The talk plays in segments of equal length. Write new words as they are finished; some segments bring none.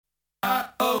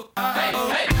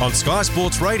On Sky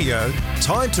Sports Radio,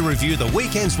 time to review the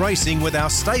weekend's racing with our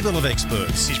stable of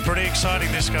experts. He's pretty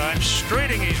exciting, this guy,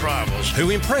 streeting his rivals. Who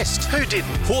impressed? Who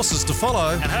didn't? Horses to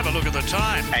follow. And have a look at the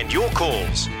time. And your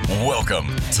calls.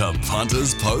 Welcome to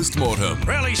Punters Postmortem.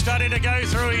 Really starting to go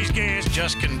through his gears,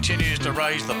 just continues to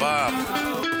raise the bar.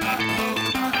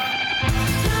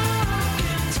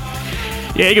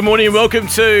 Yeah, good morning and welcome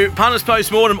to Punters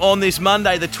Postmortem on this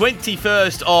Monday, the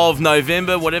 21st of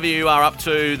November. Whatever you are up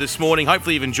to this morning,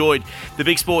 hopefully you've enjoyed the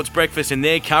Big Sports Breakfast and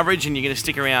their coverage, and you're going to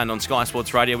stick around on Sky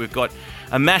Sports Radio. We've got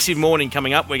a massive morning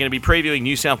coming up. We're going to be previewing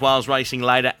New South Wales racing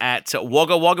later at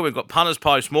Wagga Wagga. We've got Punters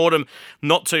Postmortem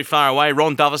not too far away.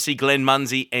 Ron Dovesey, Glenn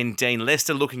Munsey and Dean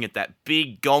Lester looking at that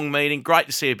big gong meeting. Great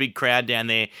to see a big crowd down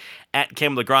there at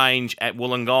Kembla Grange at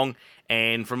Wollongong.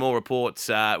 And from all reports,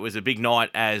 it was a big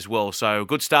night as well. So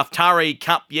good stuff. Taree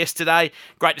Cup yesterday.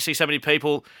 Great to see so many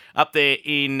people up there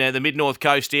in the Mid-North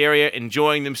Coast area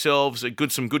enjoying themselves.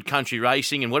 Some good country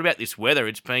racing. And what about this weather?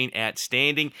 It's been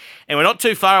outstanding. And we're not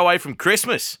too far away from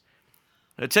Christmas.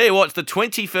 I'll tell you what, it's the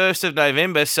 21st of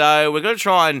November. So we're going to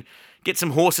try and get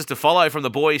some horses to follow from the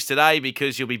boys today,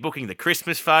 because you'll be booking the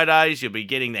Christmas photos. You'll be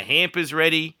getting the hampers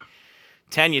ready.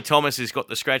 Tanya Thomas has got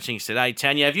the scratchings today.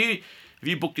 Tanya, have you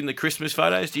booked in the Christmas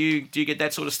photos? Do you get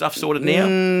that sort of stuff sorted now?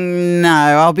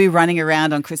 No, I'll be running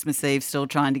around on Christmas Eve still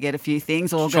trying to get a few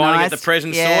things organised. Trying to get the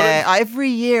presents sorted? Every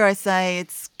year I say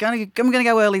I'm going to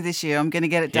go early this year. I'm going to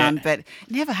get it done, but it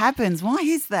never happens. Why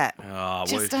is that?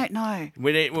 Don't know.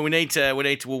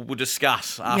 We'll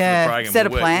discuss after the program. Set a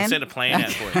plan. We'll set a plan out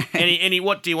for you.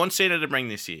 What do you want Santa to bring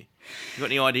this year? You got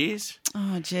any ideas?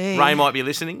 Oh, gee. Ray might be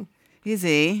listening. Is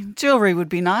he? Jewellery would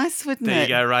be nice, wouldn't it? There you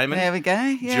go, Raymond. There we go.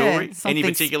 Yeah. Jewellery. Any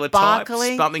particular sparkly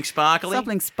type? Something sparkly?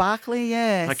 Something sparkly,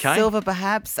 yeah. Okay. Silver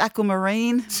perhaps,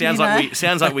 aquamarine. Sounds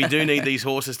like we do need these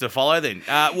horses to follow then.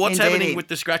 What's happening with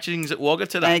the scratchings at Wagga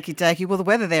today? Okie dokie. Well, the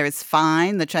weather there is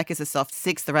fine. The track is a soft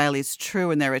 6. The rail is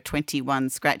true, and there are 21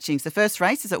 scratchings. The first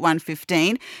race is at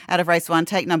 1:15. Out of race 1,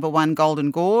 take number 1, Golden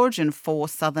Gorge, and 4,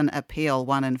 Southern Appeal,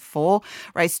 1 and 4.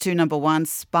 Race 2, number 1,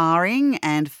 Sparring,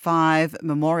 and 5,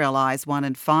 Memorialise, 1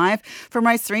 and 5. From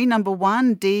race 3, number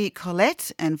 1, D.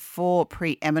 Colette, and 4,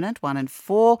 Preeminent, 1 and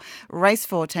 4. Race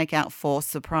 4, take out 4,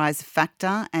 Surprise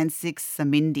Factor, and 6,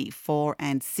 Samindi, 4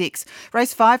 and 6.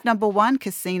 Race 5, number 1,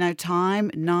 Casino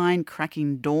Time, 9,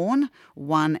 Cracking Dawn,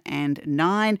 1 and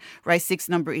 9. Race 6,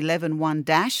 number 11, 1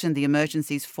 Dash, and the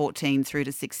emergencies 14 through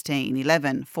to 16,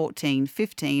 11, 14,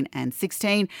 15 and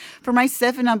 16. From race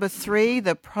 7, number 3,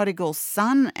 The Prodigal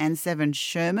Son, and 7,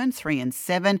 Sherman, 3 and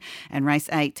 7. And race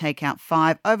 8, take out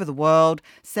 5, Over the World,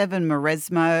 7,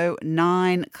 Maresmo,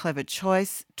 9, Clever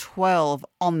Choice, 12,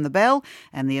 On the Bell,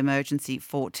 and the emergency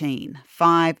 14.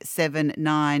 5, 7,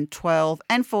 9, 12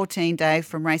 and 14, Dave,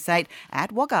 from race 8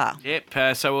 at Wagga.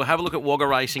 Yep, so we'll have a look at Wagga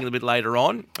racing a little bit later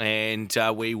on, and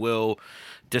we will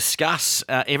discuss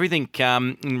everything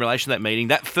in relation to that meeting.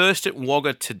 That first at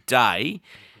Wagga today,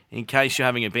 in case you're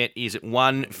having a bet, is at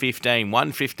 1:15.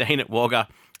 1:15 at Wagga.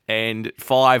 And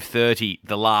 5:30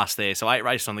 the last there. So 8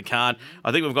 races on the card.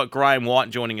 I think we've got Graham White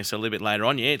joining us a little bit later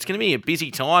on. Yeah, it's going to be a busy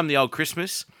time, the old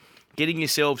Christmas, getting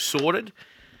yourself sorted.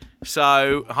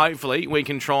 So hopefully we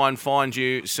can try and find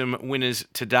you some winners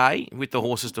today with the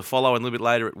horses to follow, and a little bit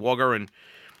later at Wagga, and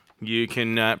you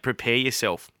can prepare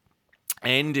yourself.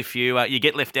 And if you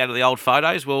get left out of the old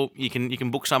photos, well, you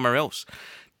can book somewhere else.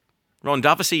 Ron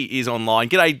Dovesey is online.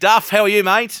 G'day, Duff. How are you,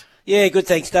 mate? Yeah, good,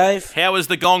 thanks, Dave. How was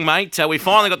the gong, mate? We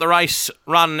finally got the race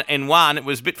run and won. It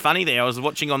was a bit funny there. I was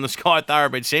watching on the Sky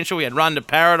Thoroughbred Central. We had Run to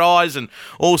Paradise and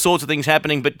all sorts of things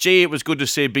happening. But, gee, it was good to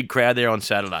see a big crowd there on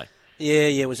Saturday. Yeah,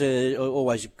 it was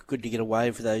always good to get away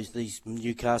for these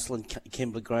Newcastle and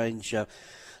Kembla Grange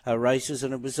races,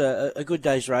 and it was a good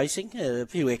day's racing. A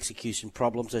few execution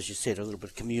problems, as you said, a little bit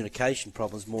of communication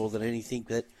problems more than anything,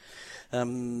 that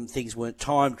things weren't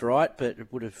timed right, but it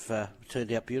would have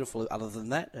turned out beautiful other than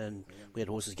that. And we had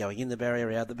horses going in the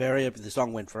barrier, out the barrier, but the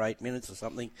song went for 8 minutes or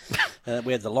something.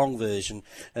 We had the long version,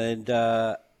 and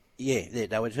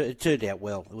it turned out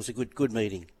well. It was a good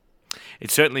meeting.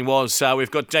 It certainly was. We've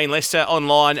got Dean Lester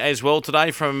online as well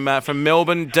today from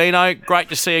Melbourne. Dino, great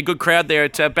to see a good crowd there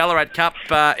at Ballarat Cup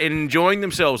enjoying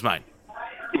themselves, mate.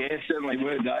 Yeah, certainly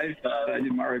were, Dave. They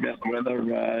didn't worry about the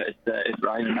weather. It's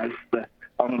raining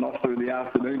on and off through the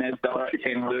afternoon, as Ballarat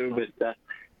can do. But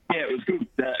it was good.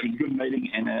 It was a good meeting,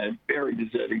 and a very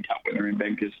deserving cup winner in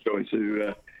Banker's Choice,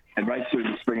 who had raced through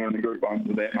the Springer in the Group 1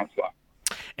 without much luck.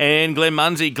 And Glenn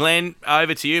Munsey. Glenn,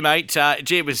 over to you, mate.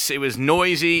 It was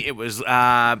noisy. It was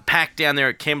packed down there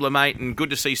at Kembla, mate, and good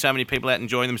to see so many people out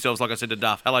enjoying themselves, like I said to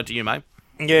Duff. Hello to you, mate.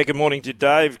 Yeah, good morning to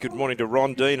Dave. Good morning to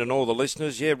Ron Dean and all the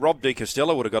listeners. Yeah, Rob De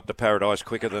Costello would have got to Paradise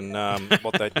quicker than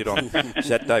what they did on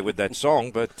Saturday with that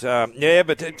song. But,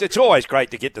 but it's always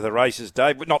great to get to the races,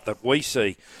 Dave. Not that we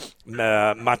see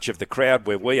much of the crowd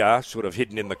where we are, sort of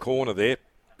hidden in the corner there.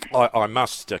 I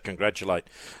must congratulate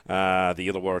the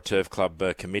Illawarra Turf Club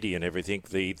committee and everything.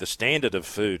 The standard of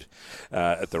food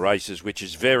at the races, which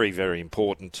is very, very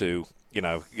important to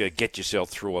get yourself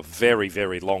through a very,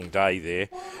 very long day there.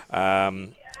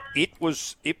 It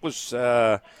was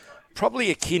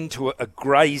probably akin to a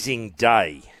grazing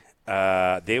day.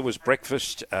 There was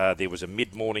breakfast, there was a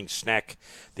mid-morning snack,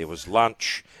 there was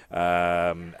lunch,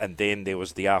 and then there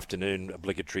was the afternoon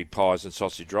obligatory pies and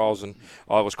sausage rolls. And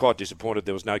I was quite disappointed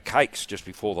there was no cakes just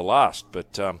before the last.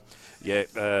 But,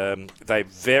 they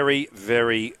very,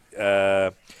 very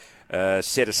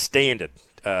set a standard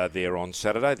there on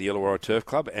Saturday, the Illawarra Turf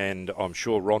Club, and I'm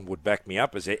sure Ron would back me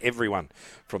up, as everyone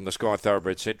from the Sky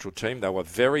Thoroughbred Central team. They were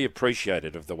very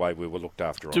appreciative of the way we were looked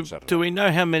after on Saturday. Do we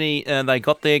know how many they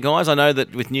got there, guys? I know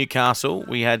that with Newcastle,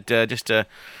 we had just a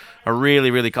really,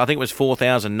 really, I think it was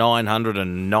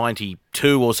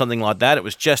 4,992 or something like that. It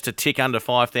was just a tick under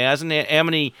 5,000. How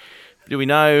many, do we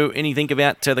know anything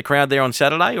about the crowd there on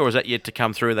Saturday, or is that yet to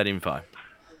come through, that info?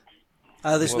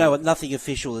 There's nothing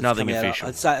official that's nothing come official.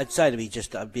 out. I'd say to be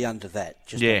just be under that.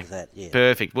 Under that, yeah.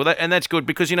 Perfect. Well, and that's good,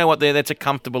 because you know what? That's a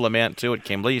comfortable amount to it,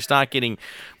 Kimberley. You start getting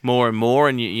more and more,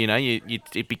 and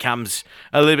it becomes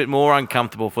a little bit more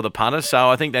uncomfortable for the punters. So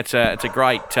I think it's a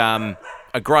great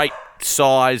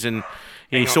size, and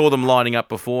you saw them lining up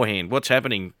beforehand. What's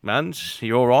happening, Muns?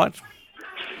 You all right?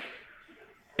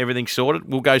 Everything's sorted.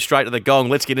 We'll go straight to the gong.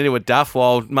 Let's get into it, Duff,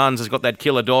 while Muns has got that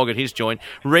killer dog at his joint.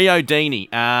 Rio Dini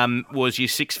was your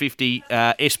 650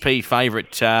 SP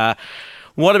favourite.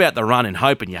 What about the run and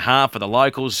hope in your heart for the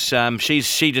locals?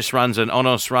 She just runs an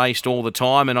honest race all the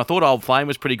time, and I thought Old Flame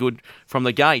was pretty good from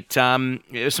the gate.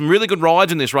 There's some really good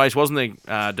rides in this race, wasn't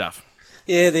there, Duff?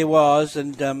 Yeah, there was,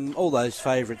 and all those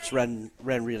favourites ran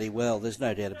really well. There's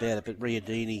no doubt about it, but Rio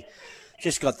Dini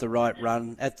just got the right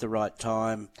run at the right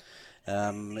time.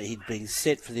 He'd been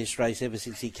set for this race ever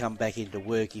since he come back into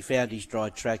work. He found his dry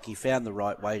track, he found the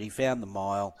right weight, he found the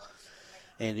mile,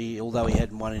 and although he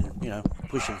hadn't won in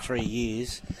pushing 3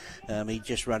 years, he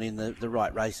just run in the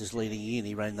right races leading in.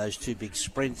 He ran those two big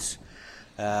sprints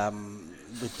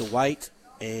with the weight,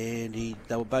 and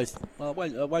they were both, well,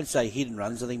 I won't say hidden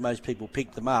runs. I think most people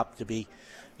picked them up to be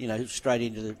straight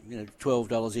into the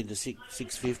 $12 into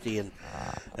 $6.50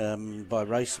 and by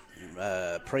race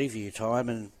preview time,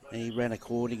 and he ran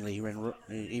accordingly. He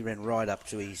ran right up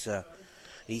to his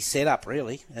setup,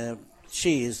 really.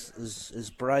 She is as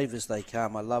brave as they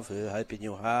come. I love her. Hope in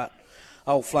your heart.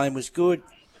 Old Flame was good.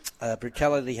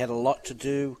 Brutality had a lot to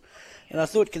do, and I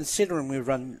thought considering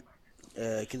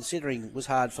it was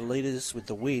hard for leaders with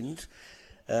the wind.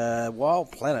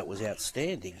 Wild Planet was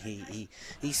outstanding.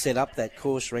 He set up that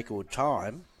course record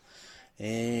time,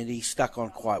 and he stuck on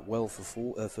quite well for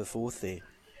fourth there.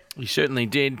 He certainly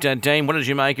did. Dean, what did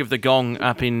you make of the gong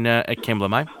up in at Kembla,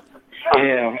 mate?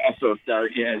 Yeah, I thought so.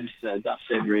 Yeah, just Duff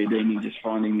said, Dini just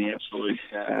finding the absolute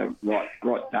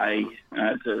right day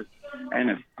and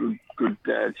a good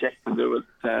check to do it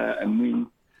and win.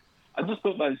 I just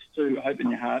thought those two, Hope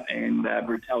in Your Heart and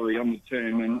Brutality on the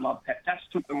turn, when Tass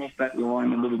took them off that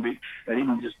line a little bit. They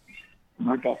didn't just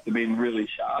rip off the bend really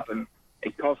sharp, and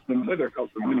it cost them, whether it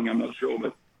cost them winning, I'm not sure,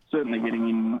 but certainly getting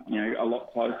in, a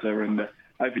lot closer, and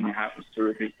Hope in Your Heart was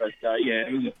terrific. But,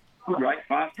 it was a good race,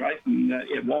 fast race, and,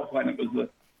 Wild Planet was the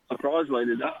surprise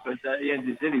leader up, but, as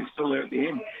you said, he was still there at the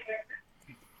end.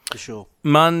 For sure.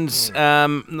 Muns,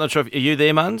 not sure if are you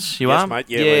there, Muns? You yes, are? Mate.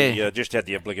 Yeah, we just had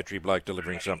the obligatory bloke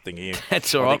delivering something here.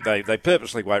 That's all right. I think they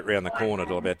purposely wait round the corner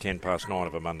till about 9:10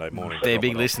 of a Monday morning. They're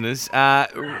big listeners.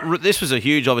 This was a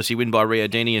huge, obviously, win by Rio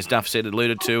Dini, as Duff said,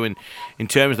 alluded to, and in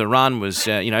terms of the run was,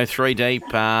 3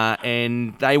 deep,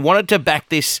 and they wanted to back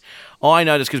this. I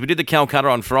noticed because we did the Calcutta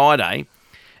on Friday,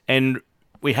 and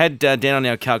we had down on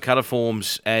our Calcutta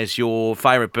forms as your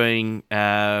favourite being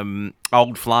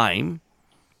Old Flame.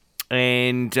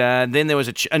 And then there was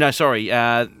it was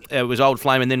Old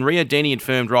Flame, and then Rio Dini had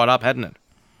firmed right up, hadn't it?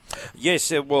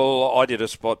 Yes, well, I did a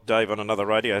spot, Dave, on another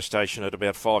radio station at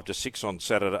about 5 to 6 on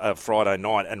Friday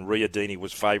night, and Rio Dini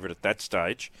was favourite at that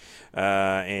stage. He's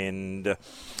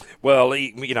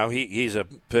a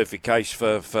perfect case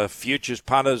for futures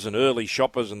punters and early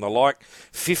shoppers and the like.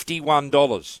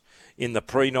 $51 in the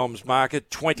pre-noms market,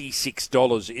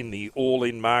 $26 in the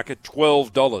all-in market,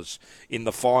 $12 in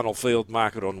the final field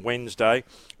market on Wednesday,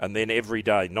 and then every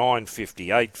day, $9.50,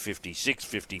 $8.50,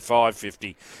 $6.50,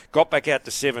 $5.50. Got back out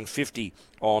to $7.50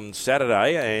 on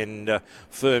Saturday and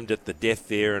firmed at the death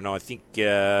there, and I think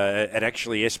it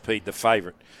actually SP'd the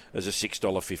favourite as a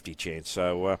 $6.50 chance.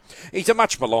 So he's a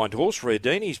much maligned horse,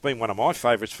 Redine. He's been one of my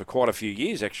favourites for quite a few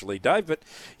years, actually, Dave. But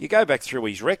you go back through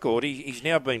his record, he's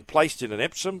now been placed in an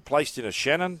Epsom, placed in a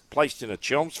Shannon, placed in a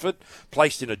Chelmsford,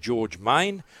 placed in a George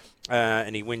Main,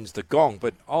 and he wins the Gong.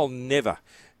 But I'll never,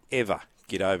 ever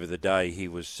get over the day he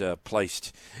was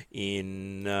placed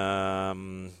in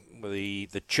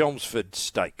the Chelmsford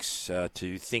Stakes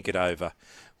to Think It Over,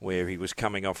 where he was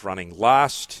coming off running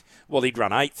last. Well, he'd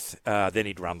run 8th, then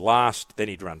he'd run last, then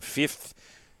he'd run 5th,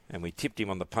 and we tipped him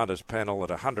on the punters panel at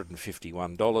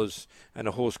 $151, and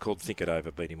a horse called Think It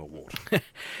Over beat him a wart.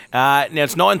 Now,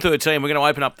 it's 9:13. We're going to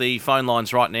open up the phone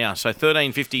lines right now. So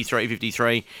 1350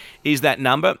 353 is that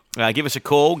number. Give us a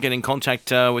call. Get in contact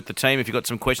with the team if you've got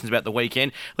some questions about the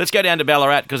weekend. Let's go down to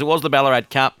Ballarat, because it was the Ballarat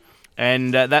Cup.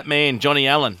 And that man, Johnny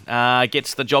Allen,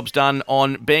 gets the jobs done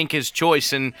on Banker's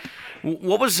Choice. And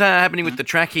what was happening with the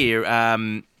track here,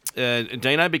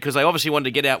 Dino? Because they obviously wanted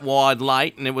to get out wide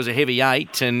late, and it was a heavy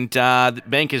 8, and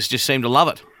Bankers just seemed to love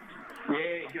it. Yeah,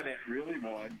 he got out really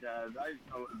wide.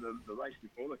 The race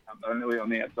before the Cup, they were nearly on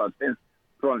the outside fence.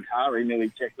 Brontari nearly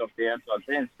checked off the outside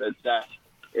fence. But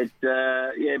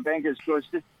Banker's Choice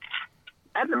just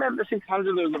at about the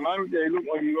 600, there was a moment there he looked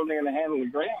like he wasn't going to handle the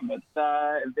ground, but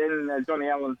then Johnny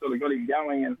Allen sort of got him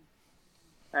going and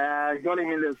got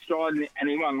him into stride, and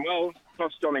he won well.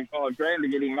 Cost Johnny $5,000 to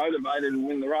get him motivated and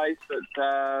win the race, but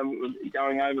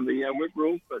going over the whip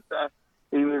rules, but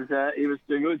he was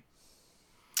too good.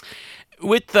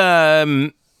 With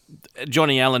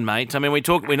Johnny Allen, mate, I mean, we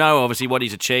know obviously what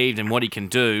he's achieved and what he can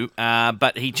do,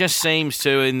 but he just seems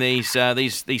to, in these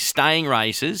staying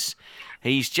races,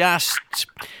 he's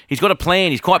got a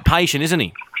plan.'s quite patient, isn't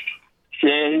he?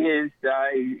 Yeah, he is.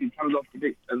 He comes off the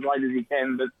bit as late as he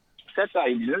can, but that's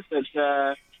dangerous. But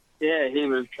he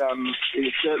was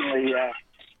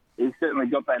certainly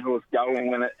got that horse going.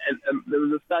 When there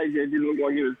was a stage there it didn't look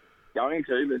like he was going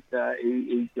to, but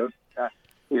he was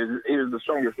the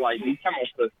strongest late. He came off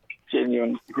the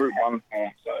genuine Group 1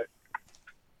 form. So.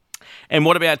 And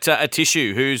what about a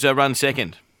Tissue, who's run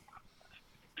second?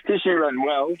 Tissue ran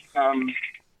well.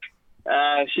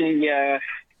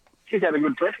 She's had a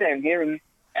good prep down here, and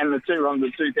the 2 runs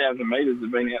at 2,000 metres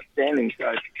have been outstanding.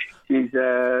 So she's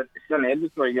only had the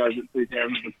 3 goes at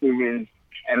 2,000 for 2 wins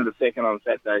and the second on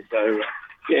Saturday. So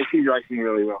she's racing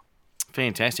really well.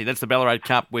 Fantastic. That's the Ballarat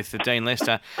Cup with Dean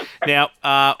Lester. Now,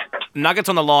 Nugget's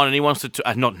on the line, and he wants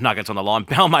to not Nugget's on the line.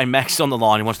 Balmain Max is on the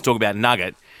line. He wants to talk about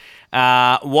Nugget.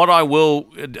 What I will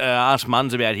ask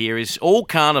Munns about here is all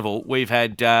carnival, we've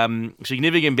had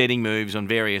significant betting moves on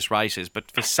various races, but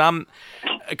for some,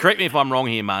 correct me if I'm wrong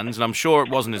here, Munns, and I'm sure it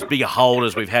wasn't as big a hold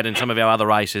as we've had in some of our other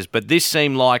races, but this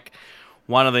seemed like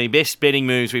one of the best betting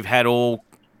moves we've had all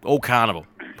carnival,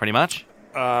 pretty much.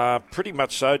 Pretty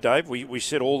much so, Dave. We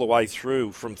said all the way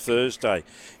through from Thursday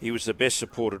he was the best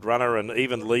supported runner, and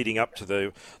even leading up to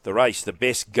the race, the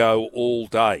best go all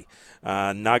day.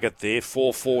 Nugget there,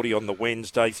 440 on the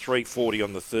Wednesday, 340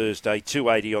 on the Thursday,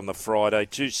 280 on the Friday,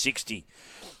 260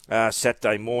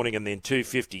 Saturday morning, and then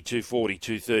 250, 240,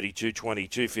 230, 220,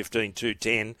 215,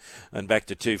 210, and back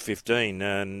to 215.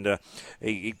 And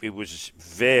it was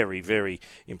very, very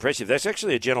impressive. That's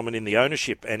actually a gentleman in the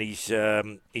ownership, and his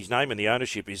name in the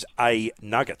ownership is A.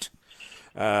 Nugget.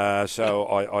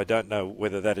 So I don't know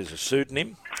whether that is a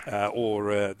pseudonym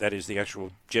or that is the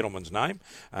actual gentleman's name,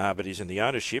 but he's in the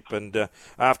ownership. And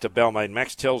after Balmain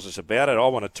Max tells us about it, I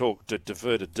want to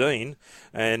defer to Dean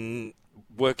and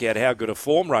work out how good a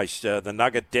form race the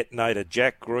Nugget, Detonator,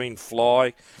 Jack Green,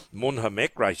 Fly,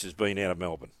 Munhamek race has been out of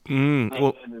Melbourne.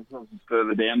 Well,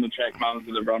 further down the track, Mums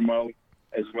that have run well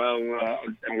as well.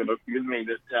 I'm going to with me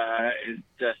that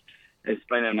it's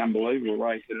been an unbelievable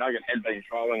race. The Nugget had been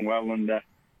trialling well, and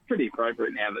pretty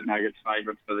appropriate now that Nugget's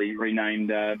favourite for the renamed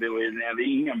Billy is now the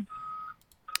Ingham.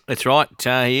 That's right,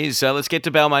 he is. Let's get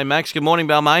to Balmain Max. Good morning,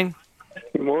 Balmain.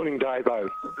 Good morning, Davo.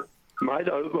 Mate,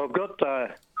 I've got...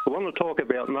 I want to talk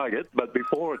about Nugget, but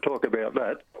before I talk about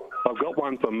that, I've got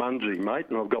one for Munsey, mate,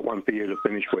 and I've got one for you to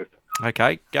finish with.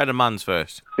 Okay, go to Munns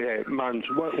first. Yeah, Munns.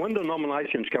 When do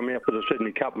nominations come out for the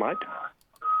Sydney Cup, mate?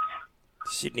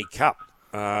 Sydney Cup?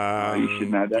 You should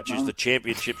know that, which is the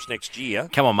championships next year.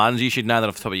 Come on, Muns, you should know that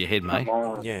off the top of your head, mate.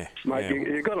 Yeah. Mate,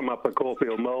 you got them up at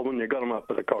Caulfield, Melbourne. You got them up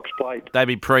at the Cox Plate. They'd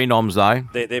be pre-noms, though.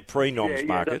 They're pre-noms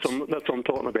markets. That's what I'm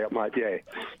talking about, mate, yeah.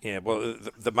 Yeah, well,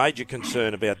 the major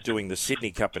concern about doing the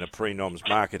Sydney Cup in a pre-noms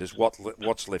market is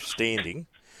what's left standing.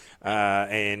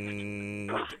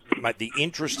 And, mate, the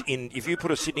interest in... If you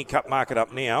put a Sydney Cup market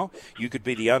up now, you could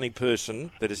be the only person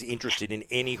that is interested in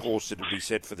any horse that would be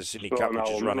set for the Sydney Cup, which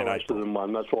is run in April.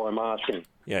 One. That's why I'm asking.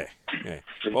 Yeah.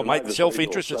 Well, mate,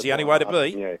 self-interest is the only way to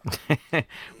be. Yeah.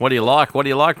 What do you like? What do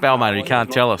you like, Balmain? You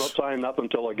can't tell us. I'm not saying nothing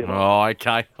until I get Oh,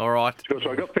 okay. All right. Because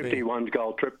I got 51's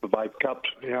gold trip for Vape Cups,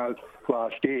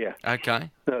 last year. Okay.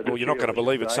 Well, you're not going to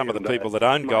believe it. Some of the people that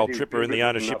own Gold Trip are in the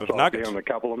ownership of Nuggets. A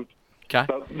couple of them. Okay.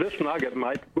 But this Nugget,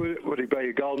 mate, would he be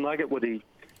a gold nugget? Would he?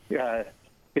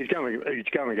 He's going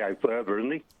to go further,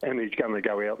 isn't he? And he's going to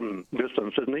go out in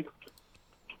distance, isn't he?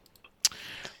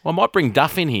 Well, I might bring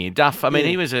Duff in here. Duff, I mean,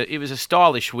 it was a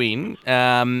stylish win.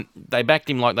 They backed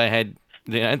him like they had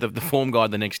the form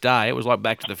guide the next day. It was like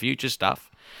Back to the Future stuff.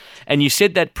 And you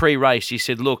said that pre-race, you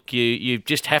said, look, you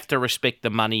just have to respect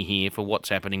the money here for what's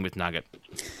happening with Nugget.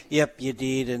 Yep, you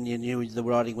did, and you knew the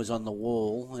writing was on the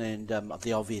wall, and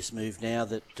the obvious move now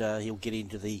that he'll get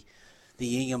into the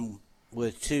Ingham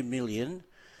worth $2 million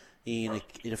in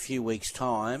a few weeks'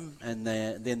 time, and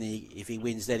if he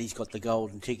wins that, he's got the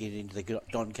golden ticket into the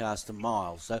Doncaster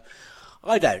Mile. So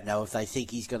I don't know if they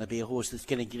think he's going to be a horse that's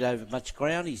going to get over much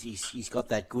ground. He's got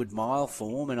that good mile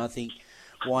form, and I think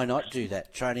why not do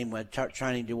that? Train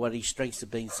him to what his strengths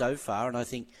have been so far, and I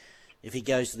think if he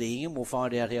goes to the Ingham, we'll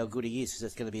find out how good he is. So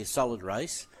it's going to be a solid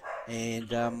race, and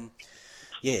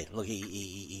look,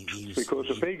 he was, because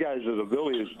if he goes to the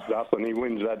Villiers up and he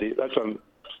wins that, that's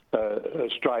a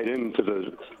straight into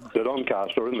the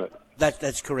Doncaster, isn't it?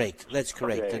 That's correct.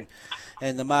 Yeah.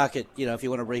 And the market, if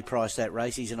you want to reprice that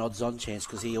race, he's an odds-on chance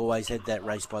because he always had that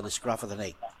race by the scruff of the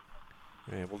neck.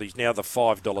 Yeah, well, he's now the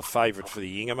 $5 favourite for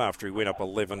the Ingham after he went up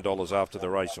 $11 after the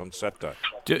race on Saturday.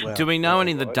 Do we know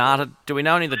any of the data? Do we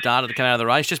know any of the data to come out of the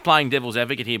race? Just playing devil's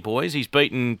advocate here, boys. He's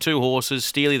beaten two horses: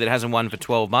 Steely, that hasn't won for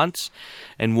 12 months,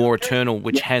 and War Eternal,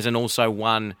 which hasn't also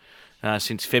won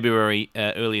since February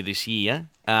earlier this year.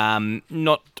 I'd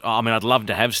love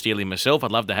to have Steely myself.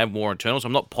 I'd love to have War Eternal. So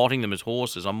I'm not potting them as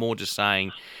horses. I'm more just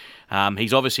saying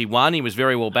he's obviously won. He was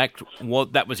very well backed.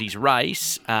 That was his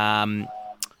race.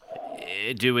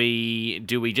 Do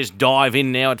we just dive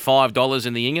in now at $5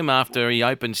 in the Ingham after he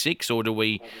opened 6, or do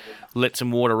we let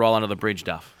some water roll under the bridge,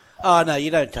 Duff? Oh no, you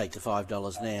don't take the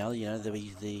 $5 now.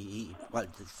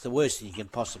 The worst thing you can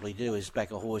possibly do is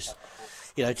back a horse,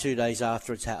 2 days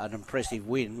after it's had an impressive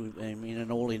win in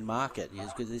an all-in market.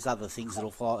 Because there's other things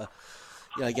that'll fly,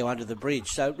 go under the bridge.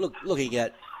 So looking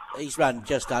at, he's run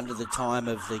just under the time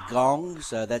of the gong,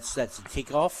 so that's a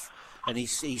tick off, and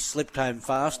he's slipped home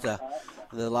faster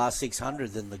the last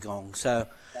 600 than the gong. So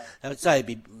I would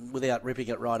say, without ripping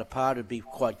it right apart, it'd be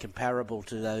quite comparable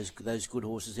to those good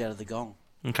horses out of the gong.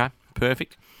 Okay,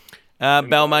 perfect.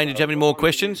 Balmain, did you have any more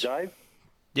questions? Dave?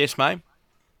 Yes, mate.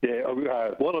 Yeah,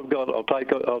 what I've got, I'll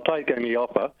take any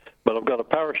offer, but I've got a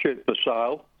parachute for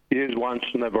sale, used once,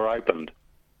 never opened.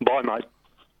 Bye, mate.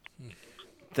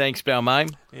 Thanks,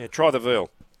 Balmain. Yeah, try the Veal.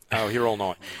 Oh, here all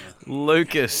night.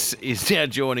 Lucas is now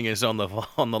joining us on the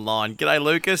line. G'day,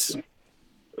 Lucas.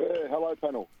 Hello,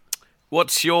 panel.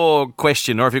 What's your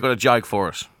question, or have you got a joke for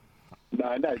us?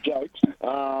 No jokes.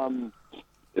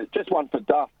 Just one for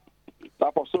Duff.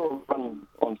 Duff, I saw a run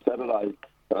on Saturday.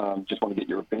 Just want to get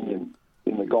your opinion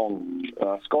in the gong.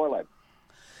 Skylab.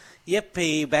 Yep,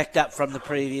 he backed up from the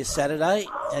previous Saturday.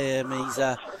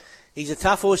 He's a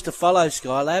tough horse to follow,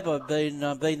 Skylab. I've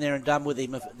been there and done with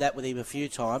him a few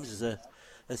times as a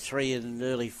 3 and an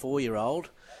early 4-year-old.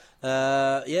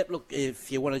 Look,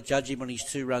 if you want to judge him on his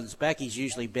 2 runs back, he's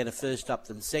usually better first up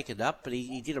than second up, but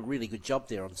he did a really good job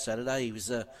there on Saturday. He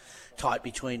was tight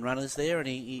between runners there, and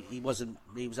he was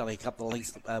only a couple of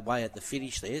lengths away at the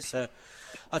finish there, so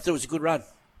I thought it was a good run.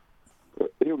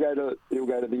 He'll go to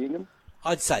the Ingham?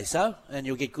 I'd say so, and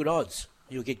you'll get good odds.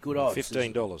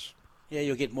 $15. Yeah,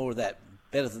 you'll get more of that,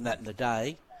 better than that in the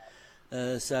day.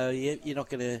 You're not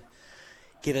going to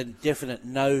get a definite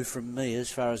no from me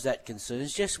as far as that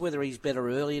concerns. Just whether he's better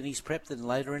early in his prep than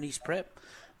later in his prep.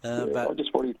 But I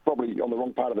just thought he's probably on the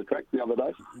wrong part of the track the other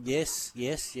day. Yes,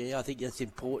 I think that's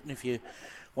important if you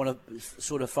want to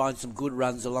sort of find some good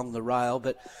runs along the rail,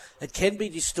 but it can be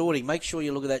distorting. Make sure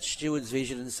you look at that steward's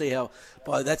vision and see how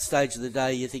by that stage of the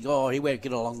day you think, he won't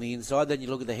get along the inside. Then you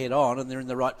look at the head on and they're in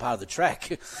the right part of the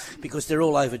track because they're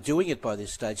all overdoing it by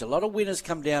this stage. A lot of winners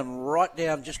come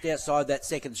down just outside that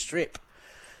second strip,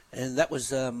 and that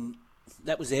was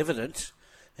evident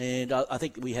And I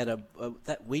think we had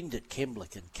that wind at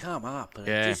Kembla can come up, and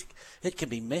it can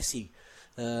be messy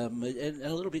and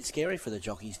a little bit scary for the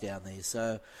jockeys down there.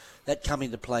 So that come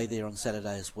into play there on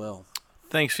Saturday as well.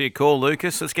 Thanks for your call,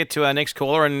 Lucas. Let's get to our next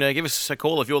caller and give us a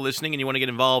call if you're listening and you want to get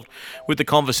involved with the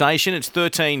conversation. It's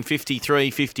 13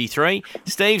 53 53.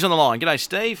 Steve's on the line. G'day,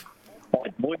 Steve.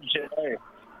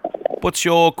 What's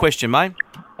your question, mate?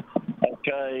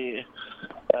 Okay,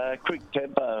 quick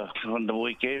tempo on the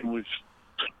weekend with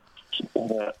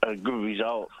a good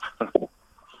result.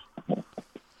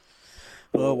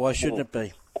 Well, why shouldn't it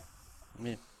be?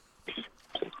 Yeah.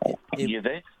 You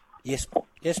there? Yes,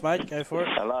 mate. Go for it.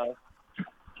 Hello.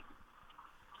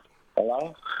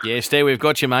 Yeah, Steve, we've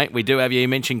got you, mate. We do have you. You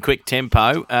mentioned quick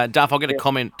tempo. Duff, I'll get a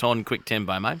comment on quick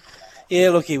tempo, mate.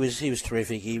 Yeah, look, he was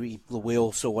terrific. We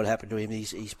all saw what happened to him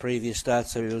his previous start,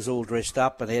 so he was all dressed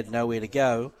up and had nowhere to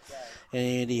go.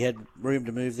 And he had room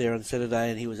to move there on Saturday,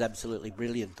 and he was absolutely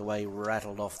brilliant the way he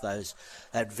rattled off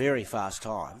that very fast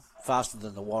time, faster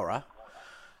than the Warra.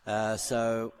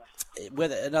 So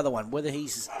whether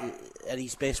he's at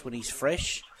his best when he's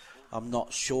fresh, I'm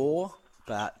not sure.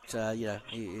 But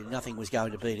nothing was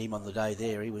going to beat him on the day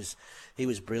there. He was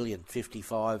brilliant.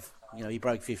 55. He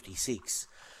broke 56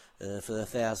 for the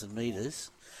 1,000 metres,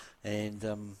 and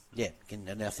now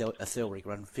Thelrick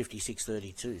run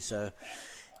 56.32. So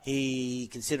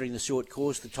considering the short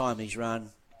course, the time he's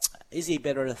run, is he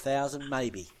better at 1,000?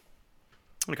 Maybe.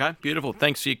 Okay, beautiful.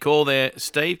 Thanks for your call there,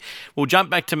 Steve. We'll jump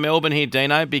back to Melbourne here,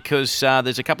 Dino, because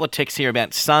there's a couple of texts here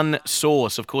about Sun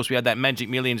Source. Of course, we had that Magic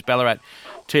Millions Ballarat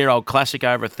 2-year-old classic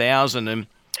over 1,000, and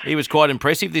he was quite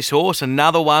impressive, this horse.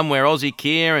 Another one where Aussie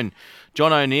Keir and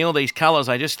John O'Neill, these colours,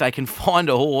 they can find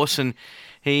a horse, and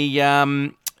he's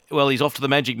off to the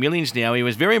Magic Millions now. He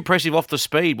was very impressive off the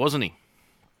speed, wasn't he?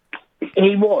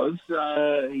 He was.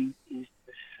 He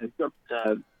got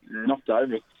knocked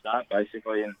over at the start,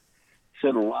 basically, and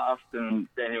settled last, and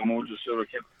Daniel Moore just sort of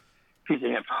kept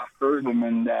picking it past through them,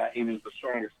 and he was the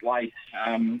strongest late.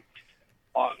 I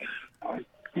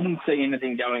didn't see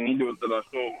anything going into it that I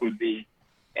thought would be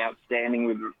outstanding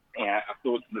with I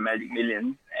thought the Magic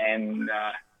Millions, and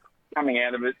coming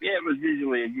out of it, it was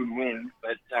visually a good win,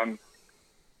 but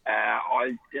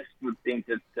I just would think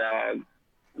that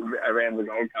around the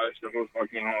Gold Coast, a horse like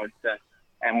him,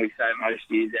 and we say it most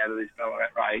years out of this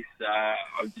Ballarat race,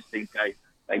 I just think they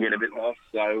get a bit lost.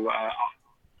 So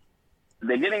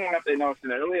they're getting him up there nice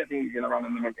and early. I think he's going to run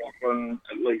in the McLaughlin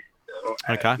at least,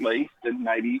 and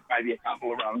maybe a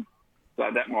couple of runs. So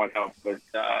that might help. But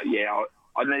I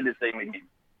need to see him again.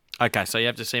 Okay, so you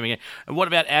have to see him again. And what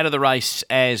about out of the race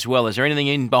as well? Is there anything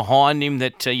in behind him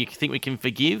that you think we can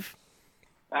forgive?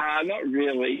 Not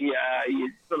really. You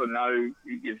sort of know,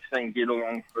 you've seen Get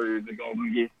Along through the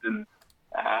Golden Gift, and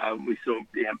we saw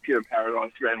Pure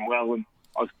Paradise ran well, and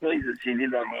I was pleased that she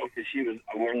did run well because she was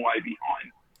a long way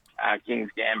behind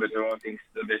King's Gambit, who I think is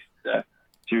the best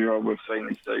 2-year-old we've seen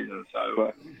this season.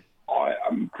 So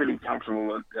I'm pretty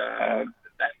comfortable that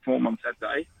form on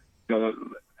Saturday got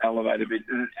to elevate a bit.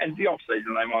 And the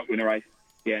off-season, they might win a race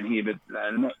down here, but I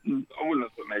wouldn't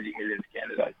have put Magic Millions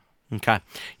candidates. Okay.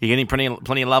 You're getting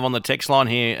plenty of love on the text line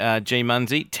here, G.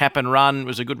 Munsey. Tap and Run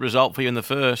was a good result for you in the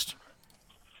first.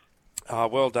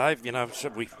 Well, Dave, so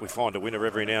we find a winner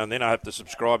every now and then. I hope the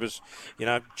subscribers,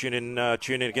 tune in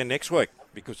again next week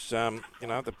because,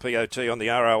 the POT on the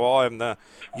ROI and the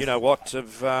you-know-what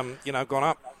have, gone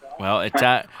up. Well,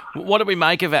 what do we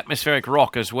make of Atmospheric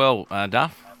Rock as well,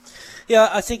 Duff? Yeah,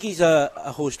 I think he's a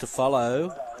horse to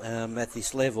follow at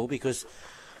this level because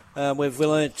we've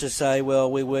learned to say,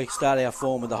 we start our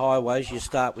form with the highways. You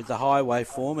start with the highway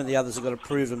form and the others have got to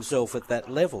prove themselves at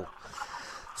that level.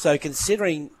 So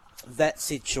considering that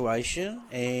situation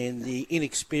and the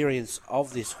inexperience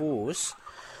of this horse,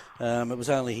 it was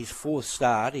only his fourth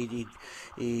start. He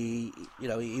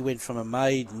went from a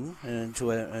maiden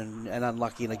to an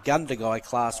unlucky in a Gundagai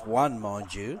Class 1,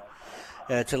 mind you,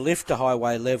 to lift to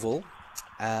highway level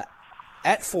at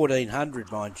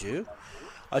 1,400, mind you.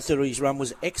 I thought his run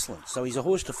was excellent. So he's a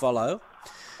horse to follow.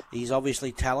 He's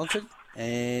obviously talented,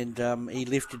 and he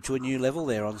lifted to a new level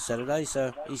there on Saturday,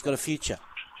 so he's got a future.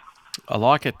 I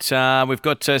like it. We've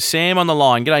got Sam on the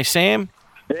line. G'day, Sam.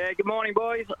 Yeah, good morning,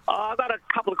 boys. I've got a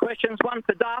couple of questions. One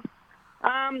for Duff.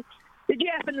 Did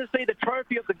you happen to see the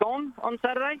Trophy of the Gong on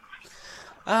Saturday?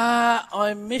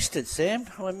 I missed it, Sam.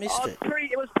 I missed it.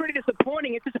 It was pretty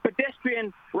disappointing. It's just a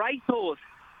pedestrian racehorse.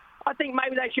 I think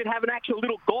maybe they should have an actual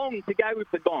little gong to go with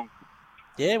the gong.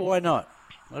 Yeah, why not?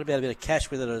 Might be a bit of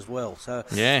cash with it as well. So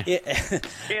yeah.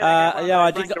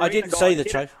 I didn't see the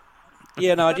trophy.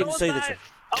 Yeah, no, I didn't see the trophy.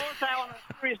 Also, on a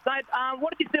serious note,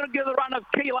 what did you think of the run of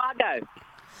Key Largo?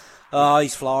 Oh,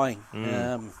 he's flying.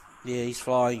 He's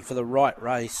flying for the right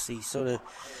race. He's sort of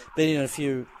been in a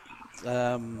few.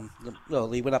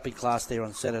 He went up in class there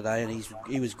on Saturday, and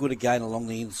he was good again along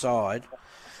the inside.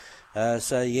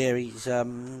 He's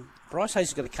Bryce Hayes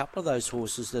has got a couple of those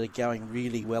horses that are going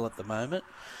really well at the moment,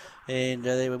 and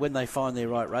when they find their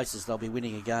right races, they'll be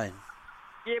winning again.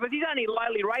 Yeah, but he's only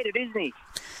lowly rated, isn't he?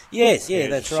 Yes,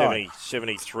 that's 70, right.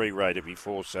 73 rated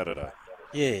before Saturday.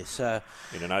 Yeah, so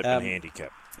in an open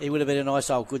handicap. He would have been a nice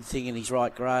old good thing in his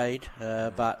right grade,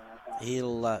 but he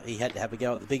had to have a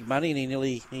go at the big money, and he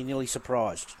nearly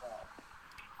surprised.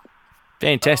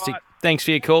 Fantastic. Thanks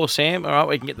for your call, Sam. All right,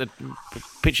 we can get the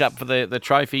pitch up for the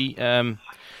trophy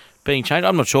being changed.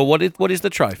 I'm not sure what is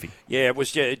the trophy. Yeah, it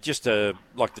was just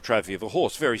like the trophy of a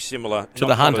horse, very similar to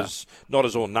the Hunter. Not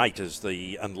as ornate as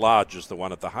and large as the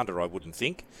one at the Hunter, I wouldn't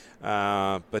think.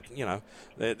 But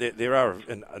there are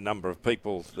a number of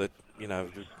people that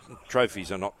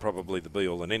trophies are not probably the be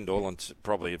all and end all, and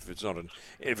probably if it's not an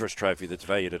Everest trophy that's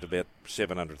valued at about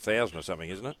 700,000 or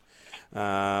something, isn't it?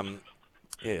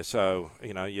 So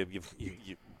you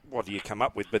what do you come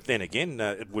up with? But then again,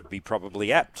 it would be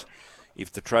probably apt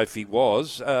if the trophy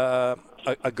was a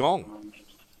gong.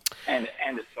 And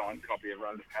a signed copy of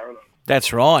Road to Paradise.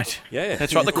 That's right. Yeah.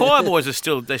 That's right. The choir boys are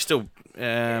still belting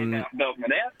around.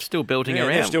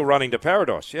 They're still running to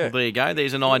Paradise, yeah. Well, there you go.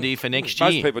 There's an idea for next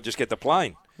year. Most people just get the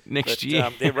plane. Next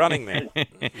year. They're running there.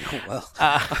 Well,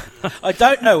 I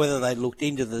don't know whether they looked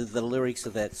into the lyrics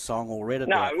of that song or read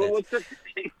about that.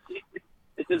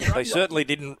 They certainly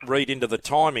didn't read into the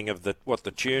timing of what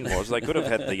the tune was. They could have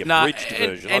had the abridged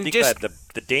version. I think they had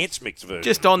the dance mix version.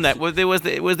 Just on that, was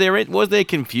there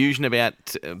confusion about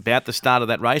the start of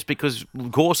that race, because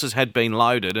horses had been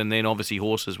loaded and then obviously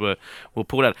horses were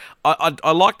pulled out.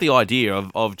 I like the idea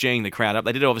of geeing the crowd up.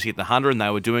 They did it obviously at the 100, and they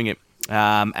were doing it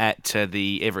at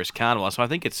the Everest Carnival. So I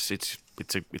think it's a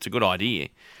good idea.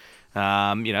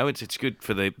 It's good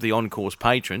for the on-course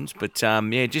patrons, but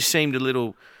it just seemed a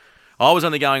little. I was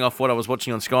only going off what I was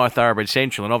watching on Sky Thoroughbred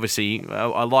Central, and obviously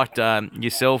I liked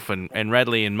yourself and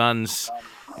Radley and Munns.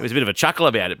 It was a bit of a chuckle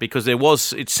about it, because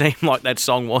it seemed like that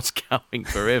song was going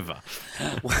forever.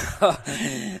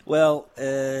 Well,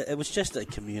 it was just a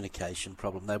communication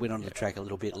problem. They went on the track a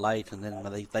little bit late, and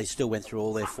then they still went through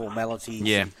all their formalities.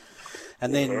 Yeah.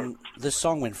 And then the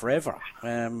song went forever.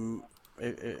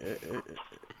 It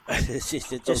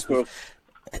just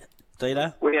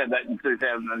Dino? We had that in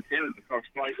 2010 at the Cox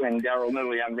Plate when Darryl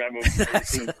nearly unravelled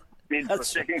everything bid for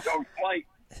second Cox Plate.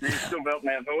 They're still belting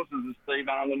out horses, and Steve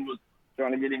Arlen was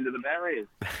trying to get into the barriers.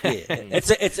 Yeah,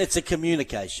 it's a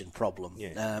communication problem,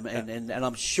 and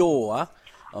I'm sure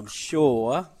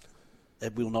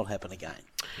it will not happen again.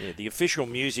 Yeah, the official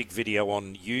music video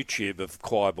on YouTube of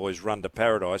Choir Boys Run to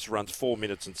Paradise runs 4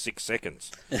 minutes and 6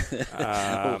 seconds.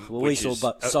 We saw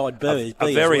side B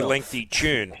a very well. lengthy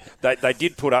tune. They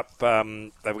did put up, they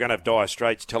were going to have Dire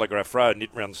Straits Telegraph Road, and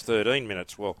it runs 13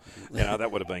 minutes. Well,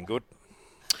 that would have been good.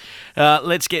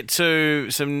 Let's get to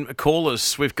some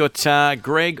callers. We've got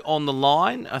Greg on the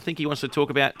line. I think he wants to talk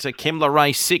about Kembla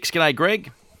Race 6. G'day,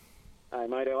 Greg. Hey,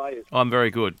 mate, how are you? I'm very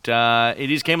good.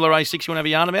 It is Kembla Race 6 you want to have a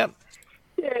yarn about?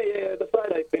 Yeah, the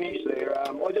photo finish there.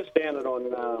 I just found it on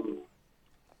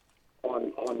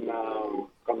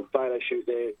the photo shoot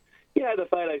there. You know the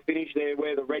photo finish there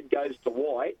where the red goes to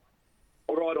white,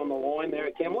 right on the line there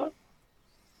at Kembla?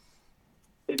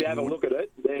 If you have a look at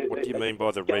it... What do you mean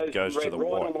by the red goes to the right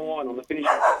white? on the line on the finish.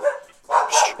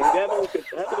 If you have a look at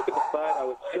the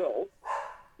photo itself,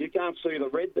 you can't see the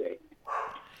red there.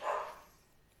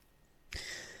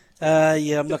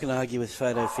 I'm not going to argue with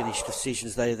photo finish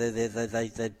decisions.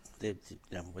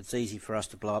 It's easy for us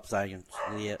to blow up saying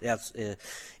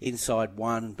inside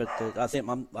one, but I think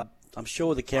I'm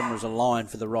sure the cameras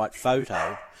aligned for the right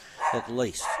photo, at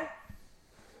least.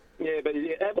 Yeah, but if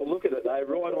you have a look at it though,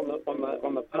 right on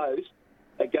the post,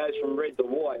 it goes from red to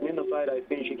white, and in the photo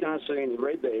finish you can't see any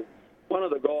red there. One of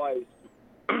the guys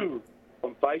on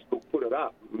Facebook put it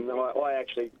up, and I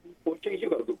actually thought, geez,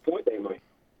 you've got a good point there, mate.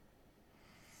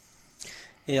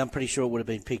 Yeah, I'm pretty sure it would have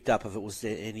been picked up if it was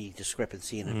any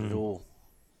discrepancy in it at all.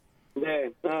 Yeah,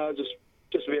 no, just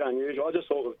a bit unusual. I just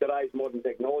thought with today's modern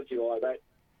technology like that,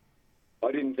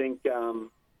 I didn't think,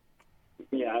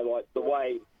 like the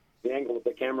way, the angle of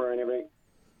the camera and everything,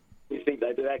 you think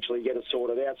they'd actually get it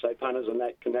sorted out so punters and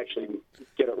that can actually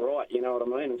get it right, you know what I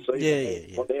mean? And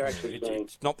see what they're actually seeing.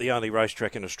 It's not the only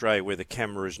racetrack in Australia where the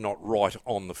camera is not right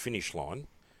on the finish line.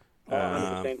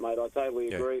 100%, mate, I totally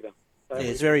agree there. Yeah,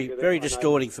 it's very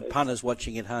distorting for punters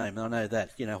watching at home. I know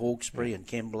that, Hawkesbury and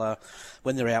Kembla,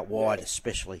 when they're out wide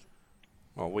especially.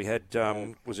 Oh, we had,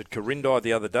 was it Corindi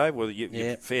the other day? Well,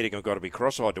 fair dinkum got to be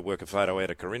cross-eyed to work a photo out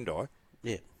of Corindi.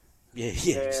 Yeah,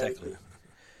 exactly.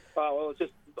 Oh, well, it's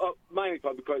just mainly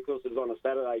probably because it's on a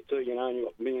Saturday too, you know, and you've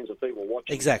got millions of people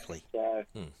watching. Exactly. So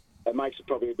it makes it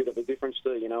probably a bit of a difference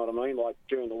too, you know what I mean? Like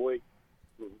during the week,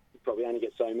 you probably only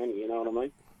get so many, you know what I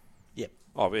mean? Yep.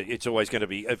 Oh, it's always going to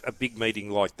be a big meeting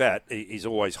like that is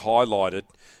always highlighted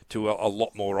to a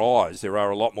lot more eyes. There are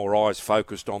a lot more eyes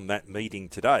focused on that meeting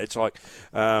today. It's like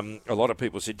a lot of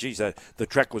people said, geez, the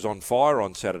track was on fire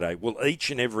on Saturday. Well, each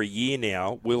and every year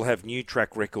now we'll have new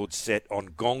track records set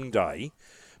on Gong Day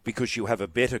because you have a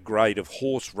better grade of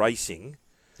horse racing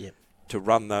to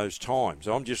run those times.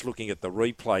 I'm just looking at the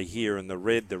replay here and the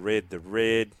red.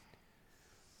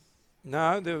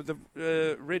 No,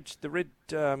 the red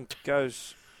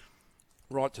goes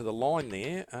right to the line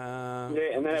there. And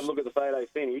then have a look at the photo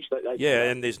finish.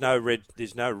 And there's no red.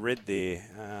 There's no red there.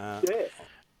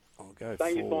 I'll go.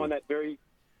 Don't you find that very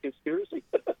conspiracy?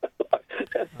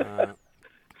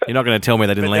 You're not going to tell me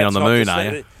they didn't land on the moon, are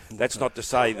you? That's not to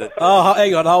say that. Oh,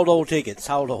 hang on. Hold all tickets.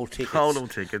 Hold all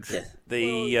tickets. Yeah.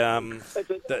 The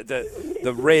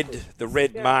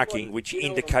red marking, which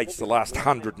indicates the last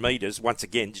 100 metres. Once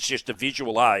again, it's just a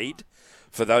visual aid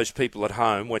for those people at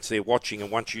home once they're watching,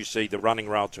 and once you see the running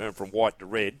rail turn from white to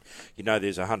red, you know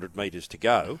there's 100 metres to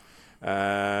go. So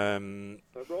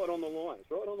right on the line. It's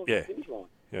right on the finish line.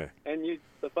 Yeah. And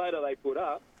the photo they put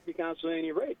up, you can't see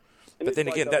any red. And but then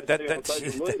again, that's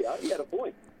you had a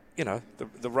point. You know,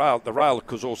 the rail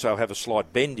could also have a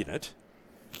slight bend in it.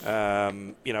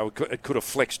 It could have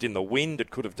flexed in the wind. It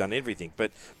could have done everything.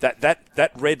 But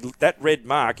that red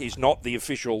mark is not the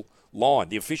official line.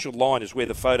 The official line is where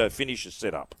the photo finish is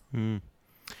set up. Mm.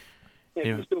 Yeah,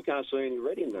 you still can't see any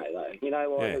red in there, though. You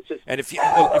know, it's just. And if you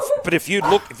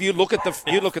look at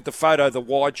the photo, the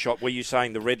wide shot where you're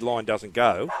saying the red line doesn't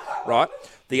go, right?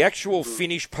 The actual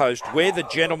finish post where the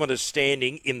gentleman is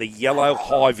standing in the yellow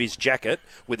high-vis jacket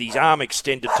with his arm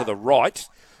extended to the right,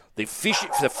 the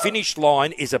finish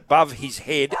line is above his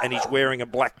head and he's wearing a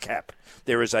black cap.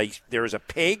 There is a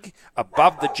peg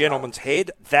above the gentleman's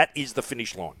head. That is the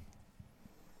finish line.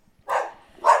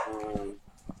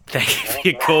 Thank you for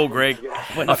your call, Greg.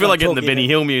 I feel like getting the Benny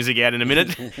Hill music out in a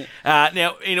minute.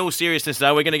 Now, in all seriousness,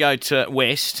 though, we're going to go to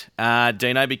West,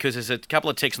 Dino, because there's a couple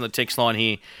of texts on the text line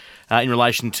here in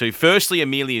relation to, firstly,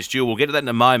 Amelia's Duel. We'll get to that in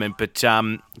a moment, but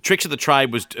Tricks of the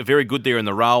Trade was very good there in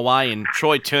the railway, and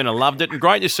Troy Turner loved it. And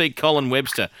great to see Colin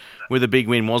Webster with a big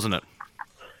win, wasn't it?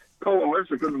 Colin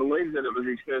Webster couldn't believe that it was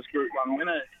his first Group 1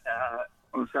 winner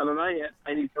on Saturday at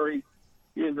 83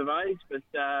 years of age. But,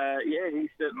 he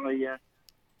certainly...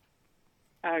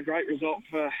 a great result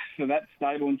for that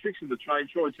stable. And Tricks of the Trade,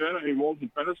 Troy Turner, who was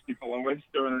apprenticed to Colin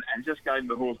Webster and just gave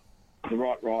the horse the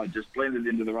right ride, just blended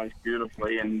into the race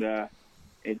beautifully, and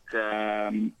it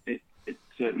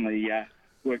certainly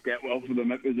worked out well for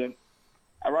them. It was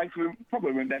a race we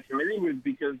probably weren't that familiar with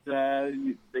because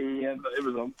the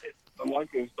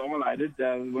locals dominated.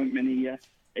 There weren't many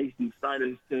Eastern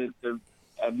Staters of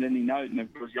any note, and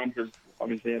of course Yonkers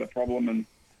obviously had a problem, and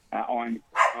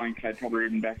Ironclad probably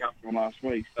didn't back up from last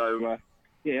week. So,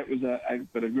 it was a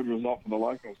good result for the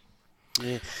locals.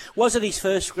 Yeah. Was it his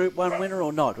first Group 1 winner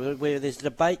or not? Where there's a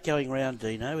debate going around,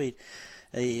 Dino.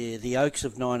 The Oaks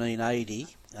of 1980,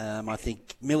 I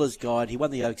think Miller's Guide, he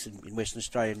won the Oaks in Western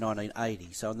Australia in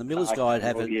 1980. So in the Miller's Guide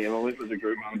have it... Yeah, well, it was a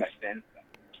Group 1 back then.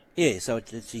 Yeah, so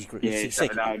it's his Group 1. Yeah, so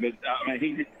no, but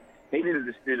he didn't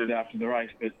dispute it after the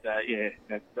race, but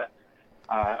that's...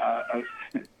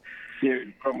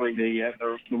 probably the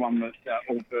one that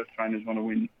all first trainers want to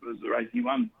win was the race he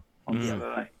won on the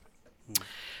other day.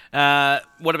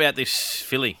 What about this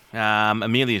filly,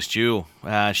 Amelia's Duel?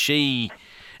 It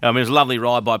was a lovely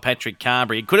ride by Patrick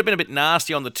Carberry. It could have been a bit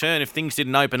nasty on the turn if things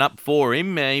didn't open up for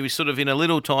him. He was sort of in a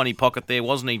little tiny pocket there,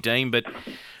 wasn't he, Dean? But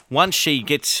once she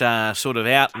gets sort of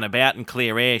out and about in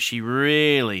clear air, she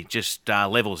really just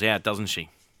levels out, doesn't she?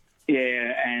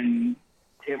 Yeah, and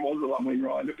it was a lovely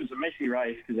ride. It was a messy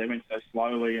race because they went so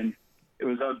slowly, and it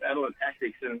was a battle of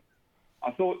tactics. And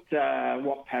I thought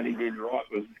what Paddy did right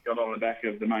was got on the back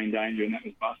of the main danger, and that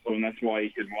was Bustle, and that's why he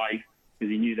could wait,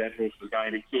 because he knew that horse was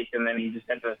going to kick, and then he just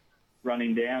had to run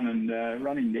him down, and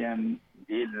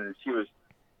did, and she was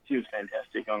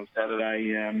fantastic on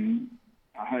Saturday.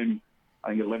 Home, I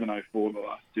think 11:04 the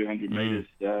last 200 metres.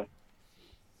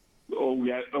 All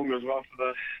goes well for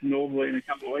the Northerly in a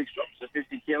couple of weeks. Drops to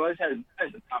 50 kilos. Has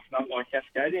a tough nut like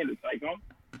Cascadian to take on,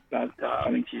 but I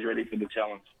think she's ready for the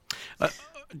challenge.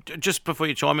 Just before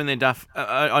you chime in there, Duff,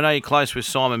 I know you're close with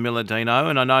Simon Miller, Dino,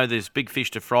 and I know there's big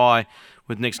fish to fry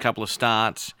with the next couple of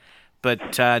starts.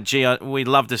 but gee, we'd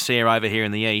love to see her over here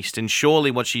in the east, and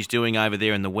surely what she's doing over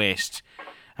there in the west,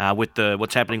 with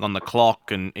what's happening on the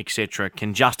clock and etc.,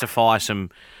 can justify some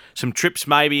trips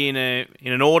maybe in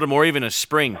an autumn or even a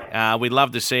spring. We'd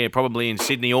love to see her probably in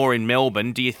Sydney or in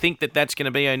Melbourne. Do you think that that's going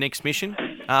to be her next mission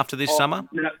after this summer?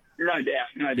 No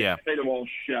doubt. Yeah. Peter Walsh,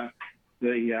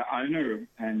 the owner,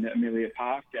 and Amelia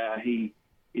Park, he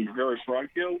is very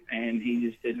parochial, and he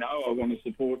just said, no, I want to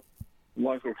support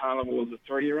local carnival as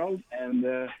a 3-year-old, and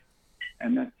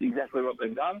that's exactly what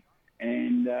they've done.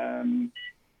 And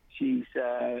she's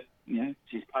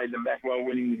paid them back well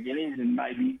winning the Guineas and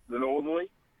maybe the Northerly.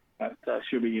 But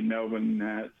she'll be in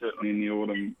Melbourne certainly in the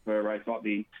autumn for a race like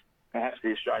perhaps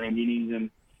the Australian Guineas. And,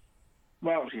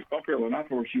 well, if she's popular enough,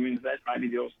 or if she wins that, maybe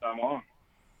the All-Star Mile.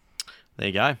 There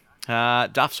you go.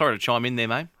 Duff, sorry to chime in there,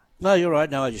 mate. No, you're right.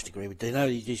 No, I just agree with Dino.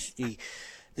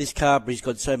 This Carberry's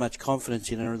got so much confidence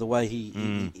in her, the way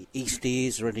he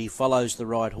steers her and he follows the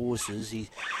right horses.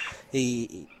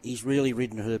 He's really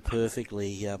ridden her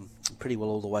perfectly, pretty well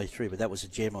all the way through. But that was a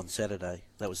gem on Saturday.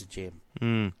 That was a gem.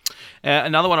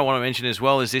 Another one I want to mention as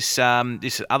well is this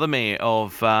other mare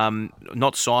of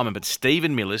not Simon but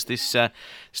Stephen Miller's, this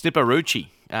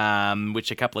Snipperucci, which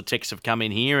a couple of texts have come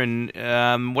in here. And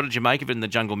what did you make of it in the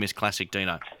Jungle Miss Classic,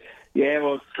 Dino? Yeah,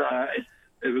 well,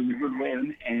 it was a good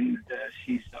win, and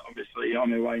she's obviously on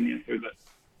her way now through the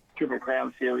Triple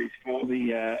Crown Series for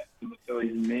the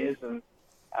fillies and mares, and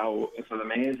for the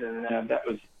mares, and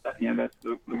that's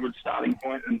the good starting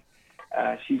point, and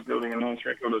she's building a nice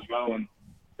record as well. And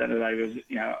Saturday was,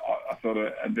 I thought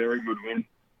a very good win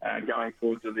going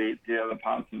forward to the other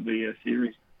parts of the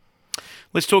series.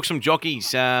 Let's talk some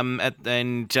jockeys, and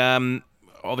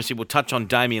obviously we'll touch on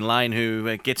Damien Lane,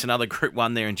 who gets another Group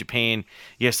 1 there in Japan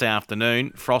yesterday afternoon.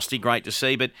 Frosty, great to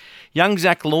see. But young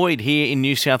Zach Lloyd here in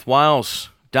New South Wales,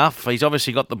 Duff, he's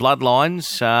obviously got the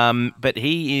bloodlines, but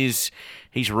he's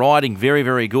riding very,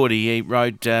 very good. He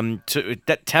rode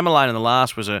that Tamerlane in the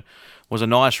last was a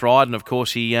nice ride, and of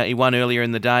course he won earlier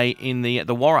in the day in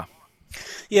the Warra.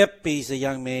 Yep, he's a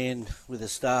young man with a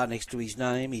star next to his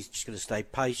name. He's just going to stay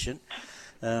patient.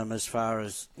 As far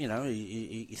as,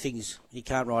 he thinks he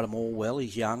can't ride them all well.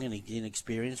 He's young and he's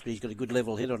inexperienced, but he's got a good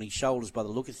level head on his shoulders by the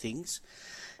look of things.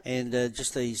 And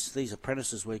just these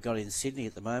apprentices we've got in Sydney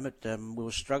at the moment, we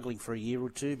were struggling for a year or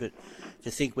two, but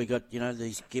to think we got,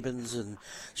 these Gibbons and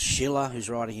Schiller, who's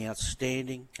riding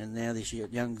outstanding, and now this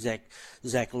young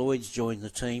Zach Lloyd's joined the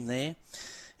team there.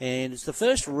 And it's the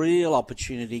first real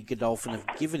opportunity Godolphin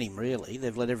have given him, really.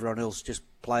 They've let everyone else just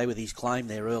play with his claim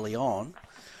there early on.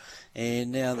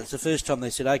 And now that's the first time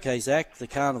they said, OK, Zach, the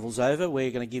carnival's over.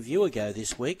 We're going to give you a go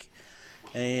this week.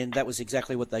 And that was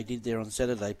exactly what they did there on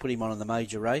Saturday. Put him on in the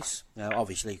major race.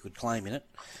 Obviously, he could claim in it,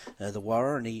 the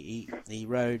Warra, and he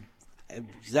rode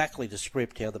exactly to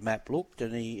script how the map looked,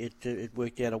 and it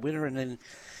worked out a winner. And then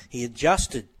he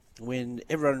adjusted when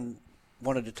everyone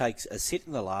wanted to take a sit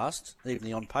in the last, even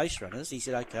the on-pace runners. He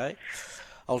said, OK,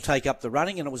 I'll take up the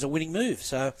running, and it was a winning move.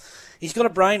 So he's got a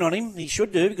brain on him. He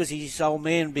should do, because his old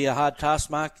man be a hard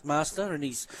taskmaster, and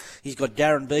he's got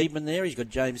Darren Beedman there. He's got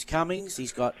James Cummings.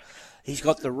 He's got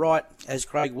the right as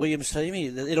Craig Williams' team.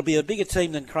 It'll be a bigger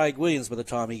team than Craig Williams by the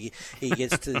time he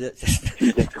gets to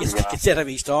gets out of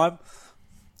his time.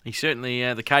 He's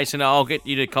certainly the case, and I'll get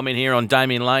you to comment here on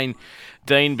Damien Lane,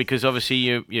 Dean, because obviously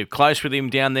you're close with him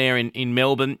down there in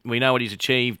Melbourne. We know what he's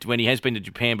achieved when he has been to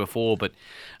Japan before, but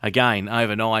again,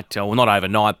 overnight, well, not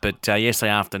overnight, but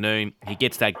yesterday afternoon, he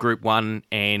gets that Group 1,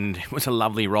 and it was a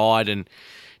lovely ride, and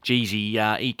geez,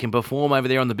 he can perform over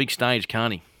there on the big stage,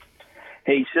 can't he?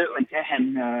 He certainly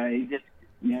can. He gets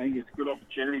good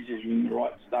opportunities. He's in the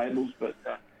right stables, but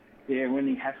when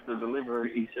he has to deliver,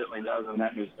 he certainly does, and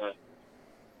that was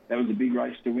a big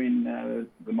race to win the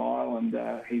mile, and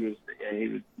you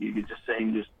could just see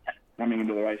him just coming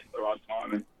into the race at the right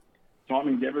time, and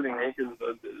timing's everything there, because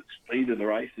the speed of the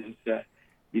race is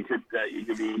you could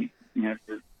be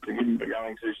forgiven for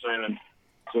going too soon and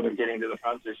sort of getting to the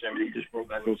front too soon, but he just brought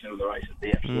that horse into the race at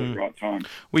the absolute right time.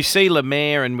 We see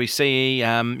Lemaire and we see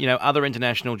other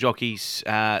international jockeys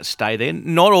stay there.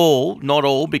 Not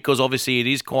all, because obviously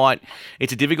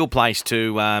it's a difficult place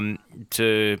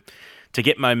to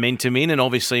get momentum in, and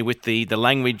obviously with the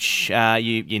language,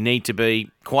 you need to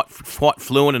be quite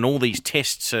fluent in all these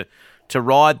tests to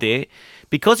ride there.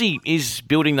 Because he is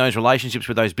building those relationships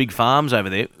with those big farms over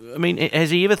there, I mean, has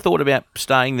he ever thought about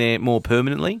staying there more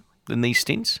permanently than these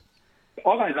stints?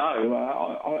 I don't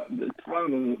know. It's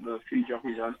one of the few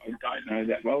jockeys I don't know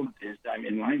that well is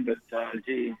Damien Lane, but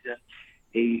he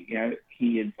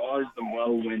advised them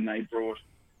well when they brought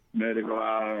Murder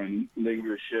and Ligue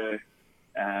Rocher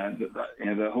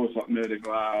the horse like Murder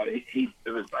Glow, it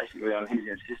was basically on his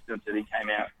insistence that he came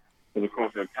out for the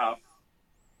Caulfield Cup.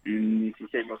 And if you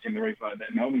keep watching the replay of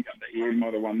that Melbourne Cup that year, he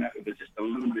might have won that with just a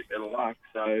little bit better luck.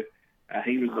 So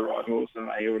he was the right horse, and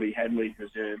they already had League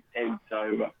Reserve Ted,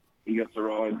 so he got to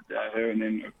ride her, and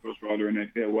then, of course, ride her in her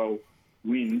farewell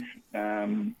win.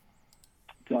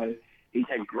 So he's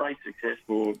had great success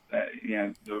for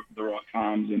the right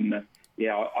farms, and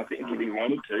I think if he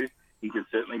wanted to, he could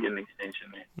certainly get an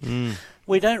extension there.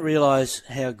 We don't realise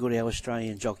how good our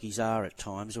Australian jockeys are at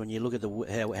times when you look at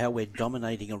how we're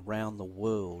dominating around the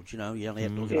world. You know, you only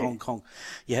have to look at Hong Kong.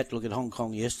 You had to look at Hong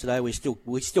Kong yesterday. We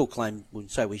still claim,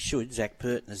 so we should, Zach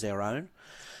Purton as our own.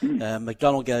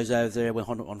 McDonald goes over there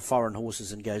on foreign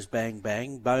horses and goes bang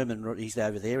bang. Bowman, he's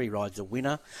over there. He rides a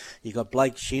winner. You got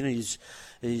Blake Shin,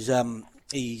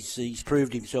 He's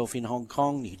proved himself in Hong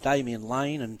Kong. Damien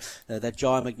Lane and that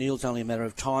Jai McNeil's only a matter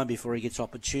of time before he gets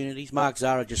opportunities. Mark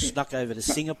Zara just snuck over to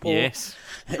Singapore. Yes.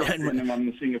 And won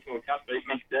the Singapore Cup, beat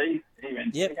Mick D. He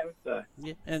went second. So.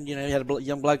 Yeah, and you had a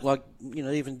young bloke like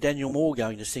even Daniel Moore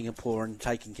going to Singapore and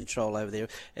taking control over there.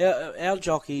 Our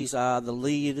jockeys are the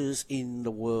leaders in the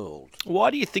world.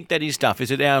 Why do you think that is, Duff? Is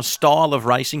it our style of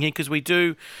racing here? Because we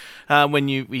do, when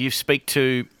you speak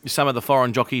to some of the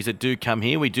foreign jockeys that do come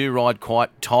here, we do ride quite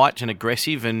tight and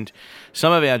aggressive. And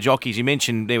some of our jockeys, you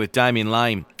mentioned there with Damien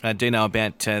Lane, Dino,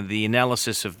 about the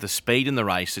analysis of the speed in the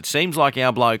race. It seems like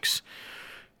our blokes,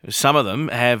 some of them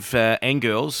have, and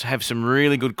girls, have some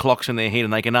really good clocks in their head,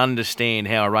 and they can understand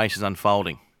how a race is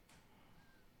unfolding.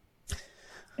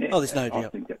 Yeah, there's no doubt. I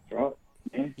think that's right.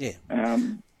 Yeah.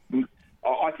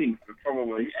 I think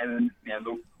probably, and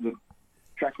the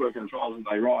track work and trials that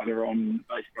they ride are on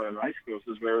basically on race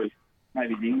courses, whereas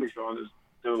maybe the English riders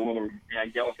do a lot of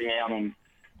galloping out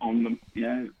on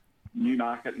the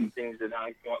Newmarket and things that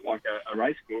aren't quite like a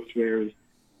race course, whereas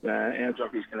our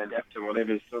jockeys can adapt to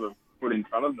whatever's sort of put in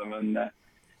front of them,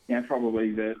 and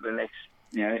probably the next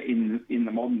in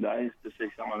the modern days to see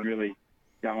someone really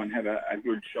go and have a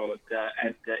good shot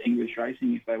at English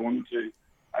racing if they wanted to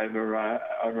over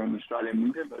an Australian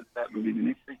winter, but that would be the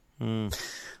next thing.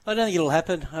 I don't think it'll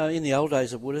happen. In the old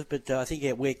days it would have, but I think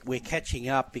we're catching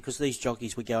up because these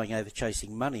jockeys were going over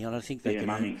chasing money, and I think they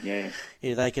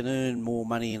they can earn more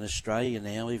money in Australia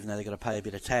now, even though they've got to pay a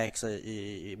bit of tax.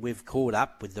 We've caught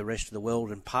up with the rest of the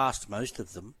world and passed most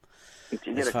of them. If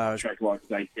you get a track like,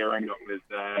 say, Kerang got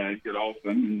with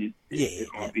Godolphin, it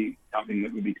might be something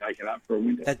that would be taken up for a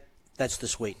winter. That's the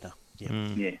sweetener.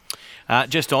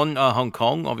 Just on Hong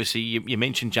Kong, obviously you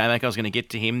mentioned J-Mac. I was going to get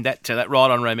to him. That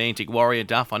ride on Romantic Warrior,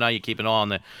 Duff. I know you keep an eye on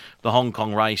the Hong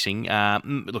Kong racing.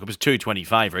 Look, it was 220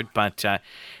 favourite, but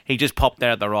he just popped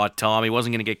there at the right time. He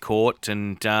wasn't going to get caught,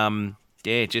 and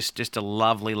just a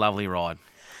lovely, lovely ride.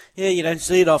 Yeah, you don't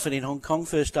see it often in Hong Kong.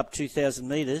 First up 2,000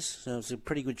 metres, so it was a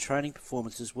pretty good training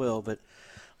performance as well. But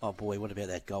oh boy, what about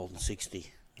that Golden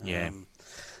 60?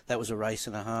 That was a race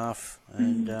and a half,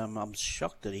 and I'm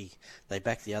shocked that they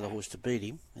backed the other horse to beat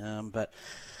him. But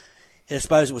I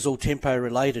suppose it was all tempo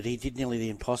related. He did nearly the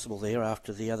impossible there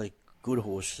after the other good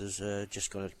horses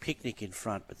just got a picnic in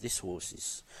front. But this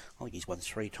horse I think he's won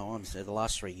 3 times the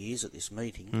last 3 years at this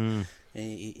meeting.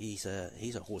 He's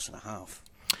a horse and a half.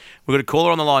 We've got a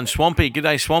caller on the line, Swampy. Good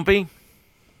day, Swampy.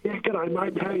 Yeah, g'day,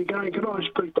 mate. How you going? Can I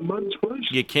speak to Muns, please?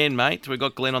 You can, mate. We've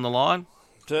got Glenn on the line.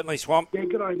 Certainly, Swamp. Yeah,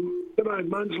 g'day,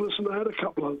 Muns. Listen, I had a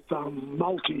couple of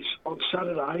multis on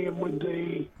Saturday, and with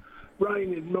the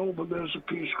rain in Melbourne, there was a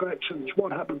few scratchings.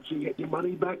 What happens? Do you get your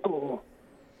money back, or...?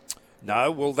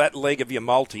 No, well, that leg of your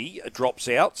multi drops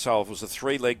out. So if it was a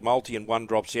 3-leg multi and one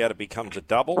drops out, it becomes a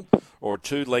double. Or a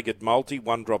 2-legged multi,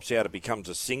 one drops out, it becomes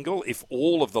a single. If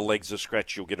all of the legs are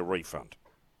scratched, you'll get a refund.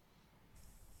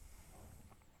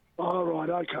 Oh, right,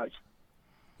 okay.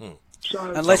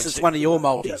 So, unless it's one of your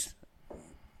multis.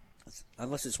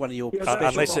 Unless it's one of your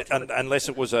unless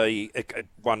it was a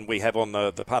one we have on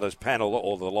the punters panel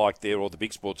or the like there, or the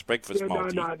Big Sports Breakfast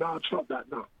multi. No, it's not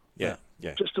that, no. Yeah.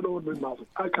 Just an ordinary multi.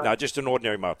 Okay. No, just an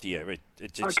ordinary multi, yeah.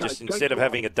 It's just instead of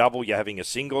having a double, you're having a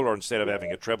single, or instead of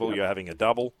having a treble, you're having a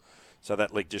double. So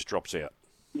that leg just drops out.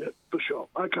 Yeah, for sure.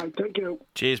 Okay, thank you.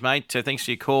 Cheers, mate. Thanks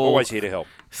for your call. Always here to help.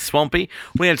 Swampy.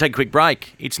 We're going to take a quick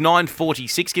break. It's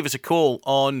 9:46. Give us a call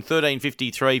on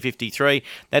 135353.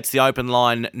 That's the open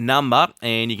line number,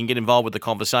 and you can get involved with the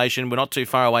conversation. We're not too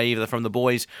far away either from the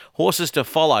boys' Horses to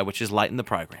Follow, which is late in the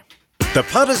program. The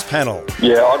Punters Panel.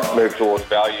 Yeah, I'd move towards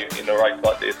value in a race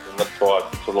like this, and that's why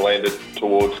I sort of landed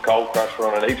towards Coal Crusher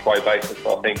on an each-way basis.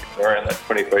 I think around that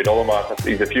 $23 mark.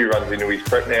 He's a few runs into his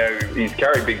prep now. He's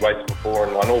carried big weights before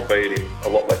and won, albeit in a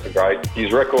lot less grade.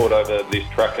 His record over this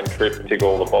track and trip tick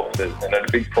all the boxes, and at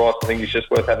a big price, I think he's just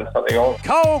worth having something on.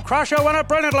 Coal Crusher won it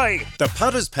brilliantly. The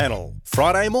Punters Panel.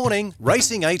 Friday morning,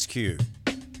 Racing HQ.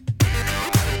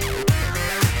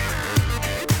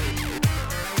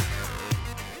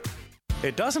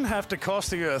 It doesn't have to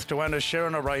cost the earth to own a share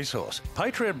in a racehorse.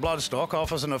 Patriot Bloodstock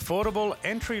offers an affordable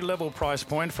entry-level price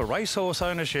point for racehorse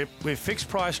ownership with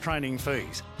fixed-price training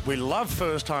fees. We love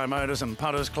first-time owners and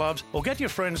punters clubs, or get your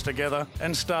friends together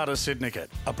and start a syndicate.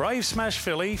 A Brave Smash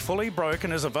filly, fully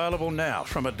broken, is available now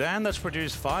from a dam that's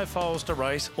produced 5 foals to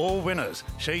race, all winners.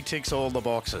 She ticks all the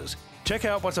boxes. Check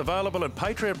out what's available at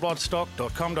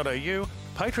patriotbloodstock.com.au.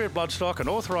 Patriot Bloodstock, an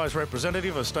authorised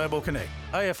representative of Stable Connect.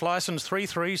 AF licence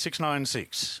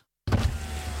 33696.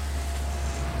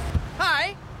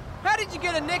 Hey, how did you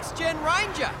get a next-gen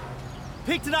Ranger?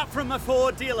 Picked it up from my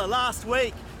Ford dealer last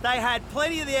week. They had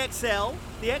plenty of the XL,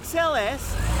 the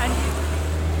XLS, and...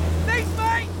 Thanks,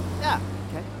 mate! Yeah,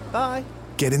 okay, bye.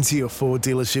 Get into your Ford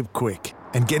dealership quick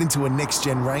and get into a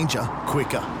next-gen Ranger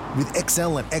quicker with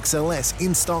XL and XLS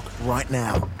in stock right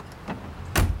now.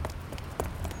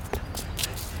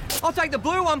 I'll take the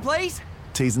blue one, please.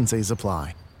 T's and C's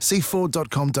apply. See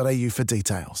Ford.com.au for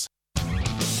details.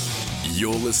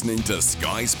 You're listening to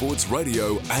Sky Sports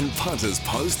Radio and Punters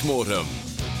Post-Mortem.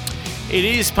 It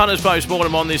is Punters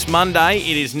Post-Mortem on this Monday.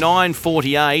 It is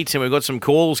 9:48 and we've got some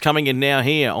calls coming in now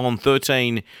here on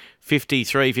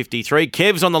 1353.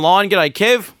 Kev's on the line. G'day,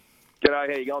 Kev. G'day,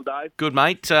 how you going, Dave? Good,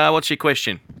 mate. What's your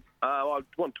question? I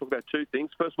want to talk about two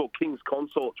things. First of all, King's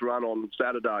Consort's run on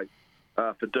Saturday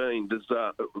for Dean. Does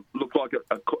look like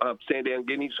a Sandown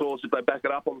Guineas horse if they back it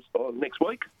up on next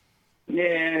week?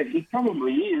 Yeah, he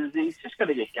probably is. He's just got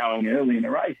to get going early in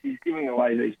the race. He's giving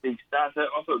away these big starts. I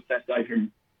thought Saturday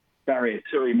from Barrier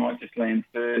 2 he might just land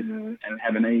third and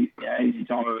have an easy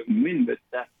time of it and win, but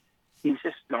he's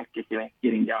just not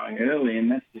getting going early, and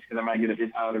that's just going to make it a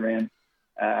bit hard around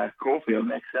Caulfield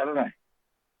next Saturday.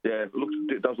 Yeah,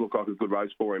 it does look like a good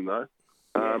race for him, though.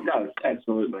 It does,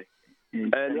 absolutely.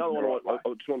 And the other one I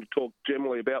just wanted to talk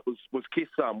generally about was Kiss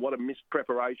Some. What a missed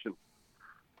preparation.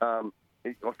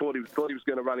 I thought he was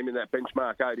going to run him in that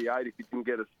benchmark 88 if he didn't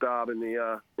get a start in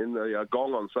the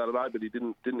gong on Saturday, but he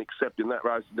didn't accept in that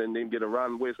race and then didn't get a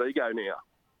run. Where's he go now?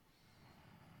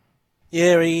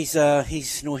 Yeah,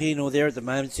 he's nor here nor there at the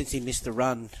moment since he missed the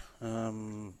run.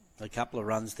 A couple of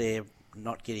runs there,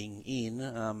 not getting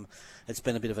in. It's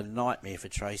been a bit of a nightmare for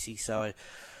Tracy, so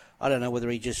I don't know whether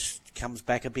he just comes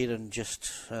back a bit and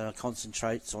just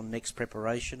concentrates on next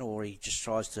preparation, or he just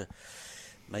tries to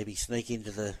maybe sneak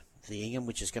into the Ingham,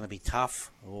 which is going to be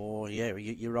tough. Or, yeah,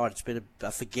 you're right, it's been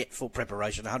a forgetful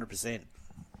preparation, 100%. Yeah,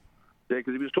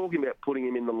 because he was talking about putting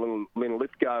him in the Len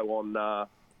Lithgow on a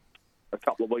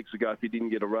couple of weeks ago if he didn't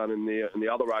get a run in the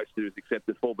other race he was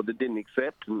accepted for, but they didn't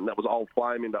accept, and that was Old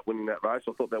Flame ended up winning that race.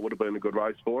 I thought that would have been a good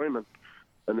race for him.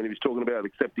 And then he was talking about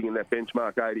accepting in that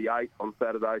benchmark 88 on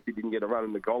Saturday if he didn't get a run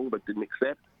in the gong, but didn't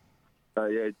accept.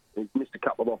 Yeah, he missed a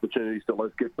couple of opportunities to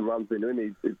let's get some runs into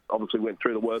him. He obviously went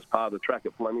through the worst part of the track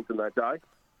at Flemington that day.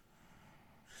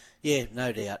 Yeah,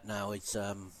 no doubt. No, it's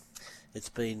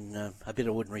been a bit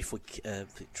ordinary for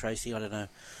Tracy. I don't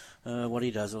know what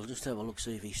he does. I'll just have a look,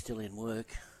 see if he's still in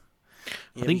work.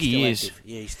 Yeah, I think he is. Active.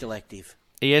 Yeah, he's still active.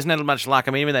 He hasn't had much luck.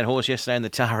 I mean, even that horse yesterday in the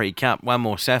Tahari Cup, One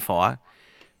More Sapphire,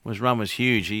 run was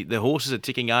huge. The horses are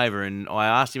ticking over, and I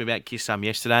asked him about Kiss Some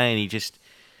yesterday, and he just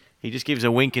gives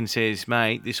a wink and says,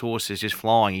 mate, this horse is just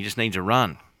flying. He just needs a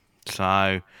run. So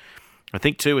I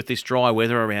think, too, with this dry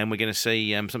weather around, we're going to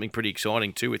see something pretty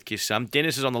exciting, too, with Kiss Some.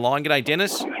 Dennis is on the line. G'day,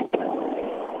 Dennis. Hi,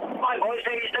 boys.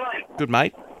 How you doing? Good,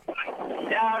 mate.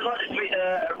 Yeah, I'd like to speak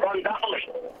to Ron Duffley.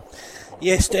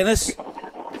 Yes, Dennis. Yeah,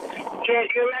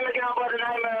 do you remember going by the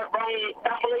name of Ron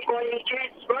Duffley by any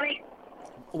chance, Ronnie?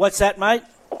 What's that, mate?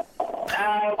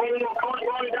 When you were called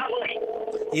Ron Duffley.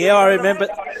 Yeah, I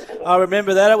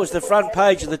remember that. It was the front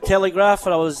page of the Telegraph,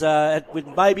 and I was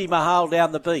with Baby Mahal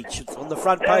down the beach. It's on the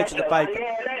front page of the paper.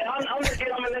 Yeah, I'm the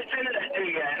gentleman that sent it to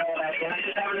you and all that,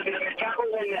 just having a bit of a chuckle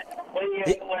when you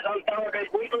was on Thoroughbred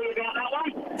Weekly about that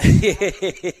one.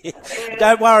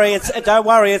 Don't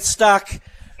worry, it's stuck.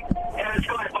 Yeah, it's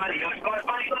quite funny. Look,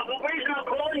 the reason I'm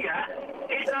calling you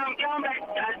is going back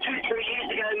 2-3 years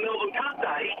ago, Melbourne Cup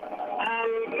Day,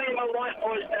 me and my wife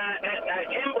was at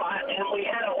Kembla, and we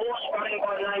had a horse running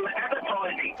by the name of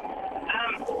Advertising.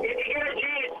 If you get a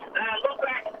chance, look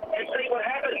back and see what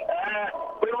happened.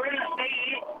 We were in the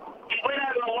steed, it went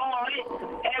over the line,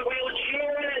 and we were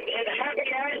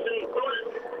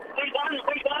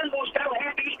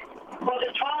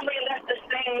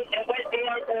went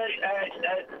down to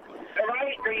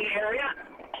Arrangement area,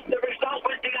 the result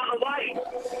went the other way.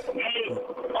 And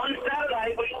on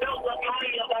Saturday, we felt the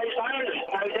pain of those owners,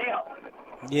 no doubt.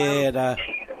 Yeah, no.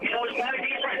 It was no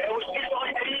different. It was just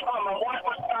like any time. My wife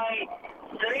was saying,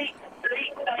 it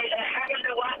happened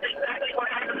to us exactly what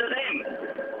happened to them.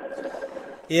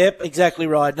 Yep, exactly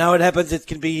right. No, it happens. It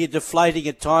can be deflating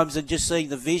at times, and just seeing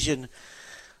the vision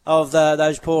of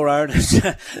those poor owners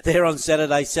there on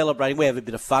Saturday celebrating. We have a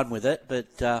bit of fun with it,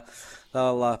 but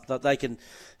they can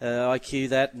IQ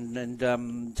that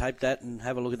and tape that and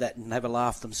have a look at that and have a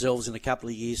laugh themselves in a couple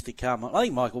of years to come. I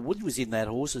think Michael Wood was in that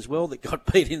horse as well that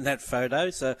got beat in that photo.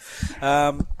 So,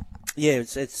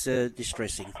 it's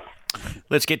distressing.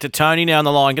 Let's get to Tony now on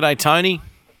the line. G'day, Tony.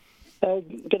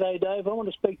 G'day, Dave. I want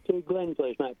to speak to Glenn,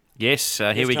 please, mate. Yes,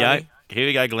 here we go. Here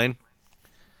we go, Glenn.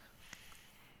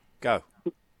 Go.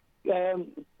 I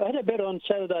had a bet on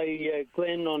Saturday,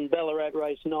 Glenn, on Ballarat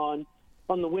Race 9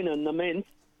 on the winner and the men,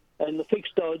 and the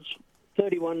fixed odds,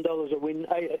 $31 a win,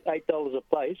 $8 a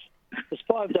place. It's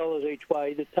 $5 each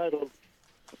way. The total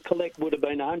collect would have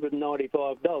been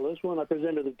 $195. When I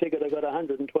presented the ticket, I got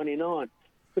 $129,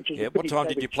 which is what time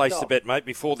did you place the bet, mate?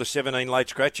 Before the 17 late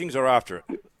scratchings or after it?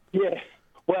 Yeah,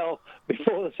 well,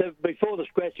 before the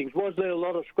scratchings. Was there a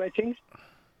lot of scratchings?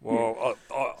 Well,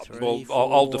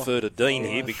 I'll defer to Dean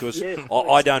here because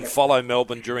I don't follow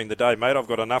Melbourne during the day, mate. I've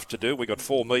got enough to do. We've got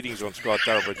 4 meetings on Sky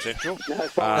Thoroughbred Central.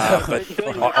 But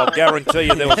I'll guarantee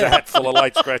you there was a hat full of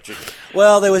late scratching.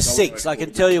 Well, there was 6. I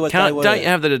can tell you what they were. Don't you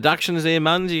have the deductions there,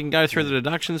 Muns? You can go through the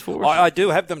deductions for us? I do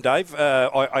have them, Dave.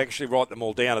 I actually write them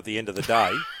all down at the end of the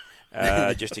day.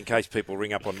 Just in case people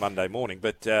ring up on Monday morning.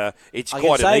 But it's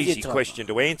quite an easy question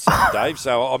to answer, Dave,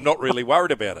 so I'm not really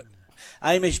worried about it.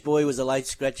 Amish Boy was a late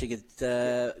scratching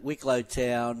at Wicklow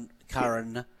Town,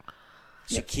 Curran,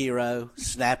 Shakiro,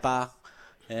 Snapper,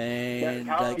 and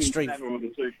Extreme. Snapper were the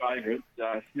 2 favourites.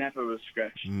 Snapper was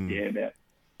scratched, about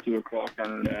 2 o'clock,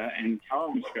 and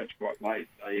Curran was scratched quite late.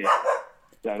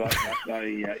 So,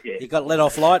 yeah. You got let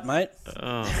off light, mate.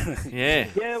 Oh, yeah.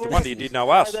 No wonder you didn't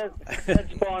know us.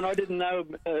 That's fine. I didn't know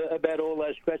about all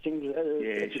those scratchings at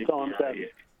the time.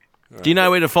 Do you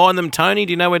know where to find them, Tony?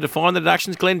 Do you know where to find the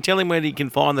deductions? Glenn, tell him where he can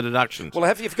find the deductions. Well,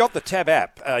 if you've got the Tab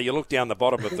app, you look down the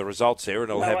bottom of the results here and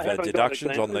it'll have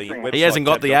deductions on the website. He hasn't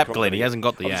got the app, Glenn. He hasn't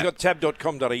got the app. He's got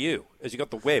tab.com.au. Has he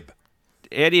got the web?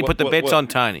 How do you put the bets on,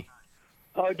 Tony?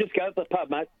 Oh, just go to the pub,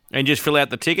 mate. And just fill out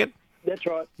the ticket? That's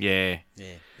right. Yeah.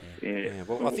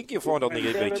 Well, I think you'll find on the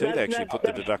EBT they actually put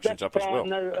the deductions up as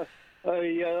well.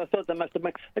 I thought they must have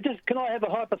made... Can I have a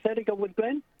hypothetical with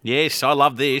Glenn? Yes, I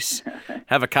love this.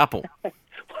 Have a couple.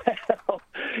 Well,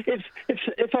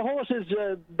 if a horse is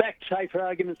backed, say, for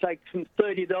argument's sake, from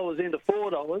 $30 into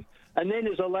 $4, and then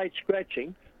there's a late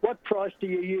scratching, what price do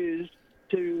you use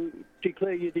to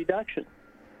declare your deduction?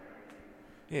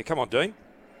 Yeah, come on, Dean.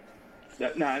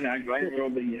 No, Glenn,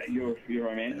 you're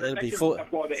a man. It'll be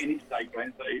apply to any state,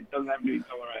 Glenn, so it doesn't have to be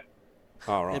Ballarat.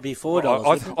 All right. It'd be $4.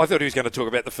 I thought he was going to talk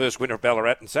about the first winner of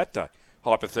Ballarat and Saturday,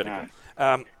 hypothetically.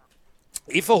 No.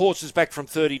 If a horse is back from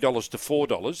 $30 to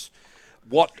 $4,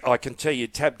 what I can tell you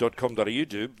tab.com.au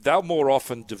do, they'll more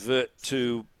often divert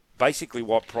to basically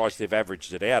what price they've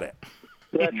averaged it out at.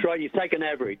 That's right, you take an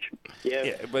average.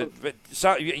 Yeah, but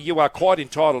so you are quite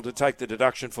entitled to take the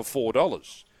deduction for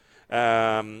 $4.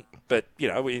 But, you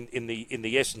know, in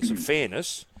the essence of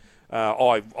fairness,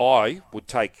 I would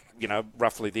take,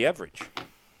 roughly the average.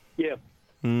 Yeah.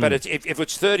 But if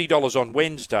it's $30 on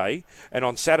Wednesday and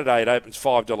on Saturday it opens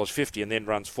 $5.50 and then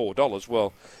runs $4,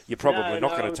 well, you're probably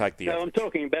not going to take the average. I'm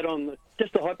talking about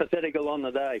just a hypothetical on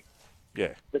the day.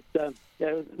 Yeah. But,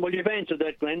 well, you've answered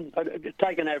that, Glenn.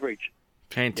 Take an average.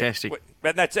 Fantastic. Yeah.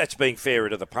 But that's being fairer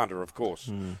to the punter, of course.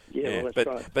 Yeah, well, that's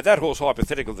right. But that horse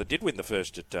hypothetical that did win the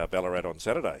first at Ballarat on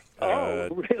Saturday. Oh,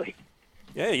 really?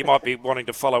 Yeah, you might be wanting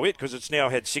to follow it because it's now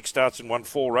had 6 starts and won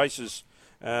 4 races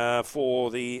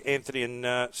for the Anthony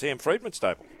and Sam Friedman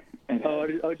stable. Oh,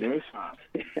 I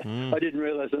didn't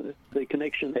realise the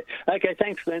connection there. Okay,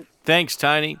 thanks, Glenn. Thanks,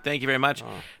 Tony. Thank you very much.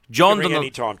 John's on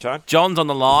anytime, Tone. John's on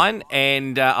the line,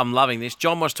 and I'm loving this.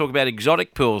 John wants to talk about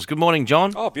exotic pools. Good morning,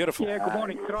 John. Oh, beautiful. Yeah, good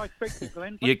morning. Could I speak to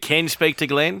Glenn, please? You can speak to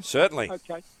Glenn. Certainly.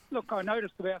 Okay. Look, I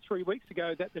noticed about 3 weeks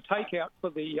ago that the takeout for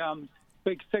the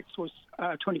Big Six was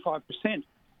 25%.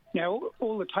 Now,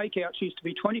 all the takeouts used to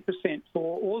be 20%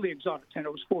 for all the exotics, and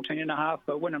it was 14.5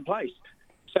 for win and place.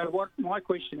 So what my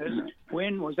question is,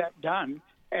 when was that done?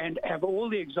 And have all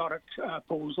the exotic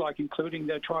pools, like including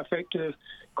the trifecta,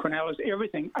 Quinellas,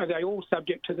 everything, are they all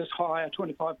subject to this higher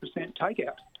 25%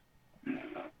 takeout?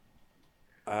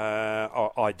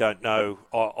 I don't know.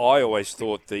 I always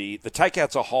thought the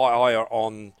takeouts are higher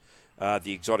on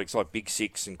the exotics like Big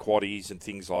Six and Quaddies and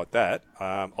things like that.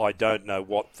 I don't know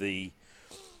what the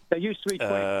They used to be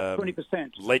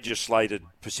 20%. Legislated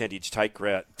percentage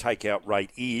takeout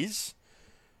rate is,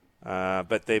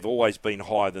 but they've always been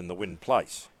higher than the win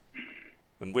place.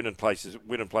 And win and place is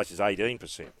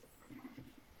 18%.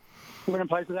 Win and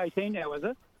place is 18 now, is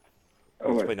it?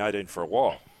 Well, it's been 18 for a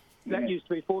while. That used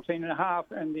to be 14.5,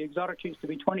 and the exotic used to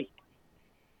be 20.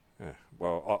 Yeah.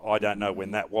 Well, I don't know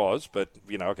when that was, but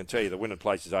I can tell you the win and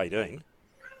place is 18.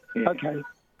 Okay.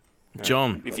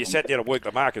 John, if you sat down and work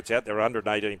the markets out, they're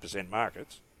 118%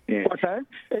 markets. Yeah. Okay.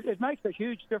 It makes a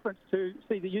huge difference to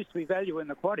see there used to be value in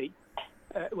the quaddie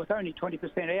with only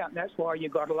 20% out, and that's why you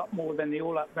got a lot more than the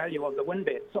all-up value of the win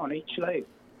bets on each leg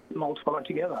multiplied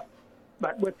together.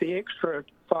 But with the extra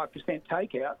 5%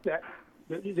 takeout, that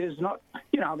there's not,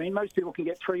 most people can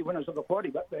get 3 winners of the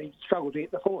quaddie, but they struggle to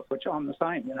get the 4th, which I'm the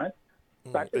same,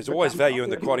 But there's always value in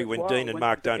the quaddie when Dean and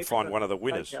Mark don't find one of the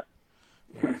winners.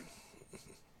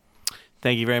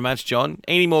 Thank you very much, John.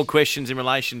 Any more questions in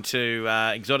relation to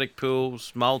exotic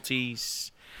pools,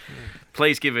 multis?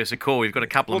 Please give us a call. We've got a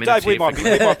couple of minutes Dave, here.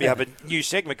 we might be having a new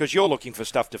segment because you're looking for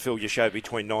stuff to fill your show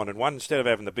between 9 and 1. Instead of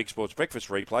having the Big Sports Breakfast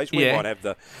replays, we might have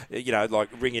the, like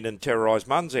ring in and terrorise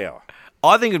Mun's hour.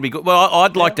 I think it'd be good. Well,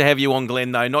 I'd like to have you on,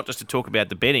 Glenn, though, not just to talk about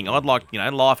the betting. I'd like,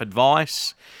 life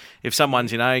advice. If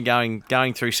someone's,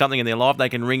 going through something in their life, they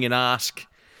can ring and ask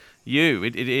you.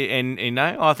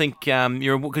 I think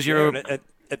you're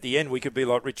at the end, we could be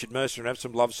like Richard Mercer and have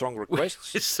some love song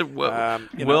requests. It's a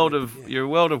you're a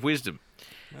world of wisdom.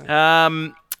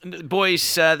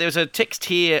 Boys, there's a text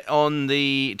here on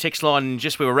the text line.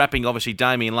 Just we were wrapping, obviously,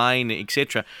 Damien Lane,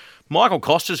 etc. Michael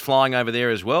Costa's flying over there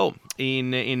as well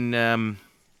in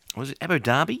was it Abu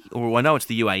Dhabi? Or I know it's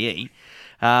the UAE,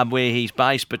 where he's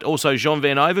based, but also Jean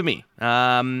Van Overmeer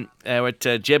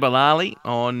at Jebel Ali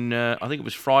on, I think it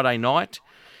was Friday night.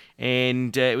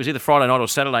 And it was either Friday night or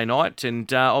Saturday night.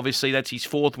 And obviously that's his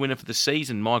 4th winner for the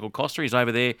season, Michael Costa. He's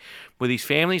over there with his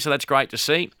family, so that's great to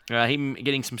see. Him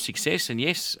getting some success. And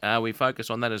yes, we focus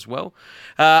on that as well.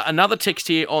 Another text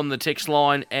here on the text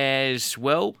line as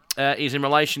well is in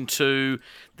relation to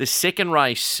the second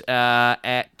race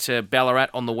at Ballarat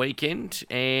on the weekend.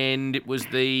 And it was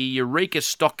the Eureka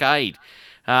Stockade.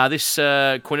 This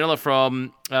Quinella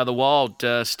from the Wild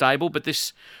stable, but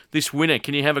this winner,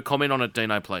 can you have a comment on it,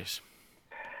 Dino, please?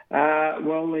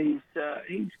 Well,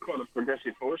 he's quite a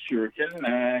progressive horse,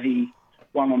 Shuriken. He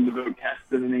won on the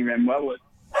Caston and he ran well at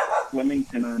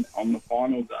Flemington on the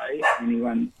final day, and he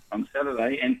won on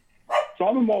Saturday. And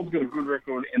Simon Wild's got a good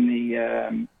record in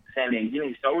the Sandown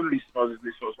Guinea, so I wouldn't be surprised if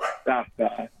this horse backed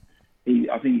up.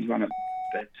 I think he's won it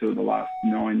about 2 of the last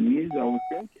 9 years, I would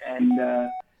think. And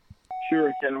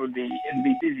Shuriken it'd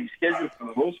be busy schedule for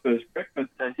the horse first prep, but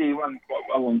he won quite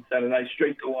well on Saturday.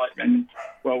 Street Delight, and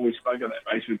we spoke of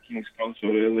that race with King's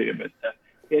Consort earlier, but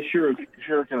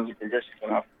Shuriken is a progressive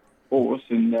enough horse,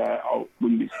 and I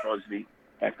wouldn't be surprised if he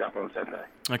backed up on Saturday.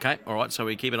 Okay, all right. So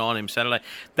we keep an eye on him Saturday.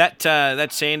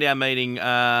 That Sandown meeting, is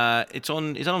it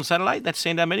on Saturday? That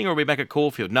Sandown meeting, or are we back at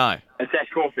Caulfield? No, it's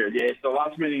at Caulfield. Yeah, so the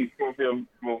last meeting at Caulfield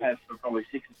we'll have for probably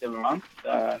 6 or 7 months.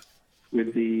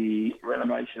 With the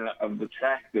renovation of the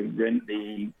track, the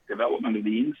development of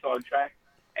the inside track,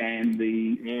 and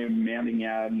the new mounting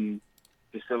yard and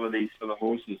facilities for the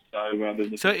horses. So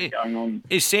there's a bit going on.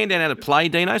 Is Sandown out of play,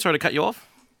 Dino? Sorry to cut you off.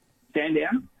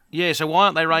 Sandown? Yeah, so why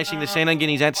aren't they racing the Sandown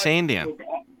Guineas at Sandown?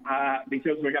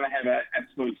 Because we're going to have an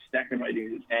absolute stack of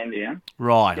meetings at Sandown.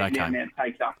 Right, Sandown okay. now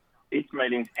takes up its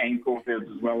meetings and Caulfields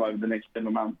as well over the next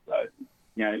 7 months. So,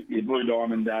 your Blue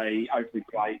Diamond Day, Oakley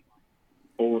Plate,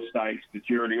 All Stakes,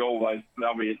 Maturity, all those,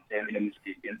 they'll be at Sandown this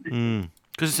weekend.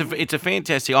 Because it's a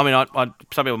fantastic. I mean,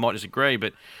 some people might disagree,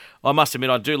 but I must admit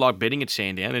I do like betting at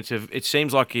Sandown. It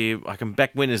seems like I can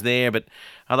back winners there, but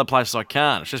other places I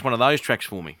can't. It's just one of those tracks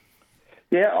for me.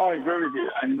 Yeah, I agree with you.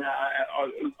 And I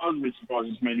was a bit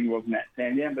surprised this meeting wasn't at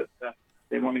Sandown, but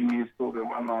they're wanting to use Caulfield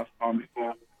one last time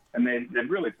before, and they've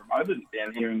really promoted it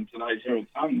down here in today's Herald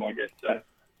Sun. Like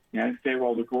it's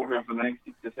farewell to Caulfield for the next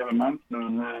 6 to 7 months,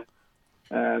 and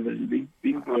there's a big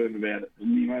blurb about it.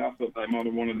 And I thought they might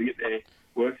have wanted to get their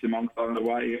works a month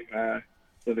underway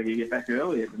so they could get back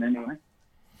earlier. But anyway.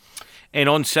 And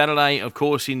on Saturday, of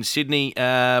course, in Sydney,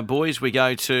 boys, we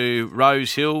go to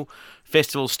Rose Hill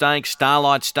Festival Stakes,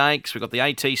 Starlight Stakes. We've got the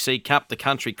ATC Cup, the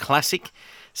Country Classic.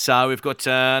 So we've got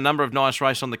a number of nice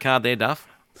races on the card there, Duff.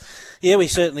 Yeah, we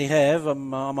certainly have.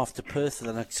 I'm off to Perth for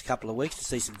the next couple of weeks to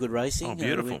see some good racing. Oh,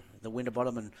 beautiful. The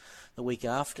Winterbottom and the week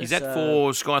after. Is that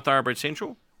for Sky Thoroughbred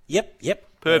Central? Yep.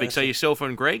 Perfect. So yourself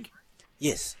and Greg?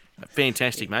 Yes.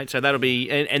 Fantastic, mate. So that'll be...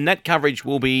 And that coverage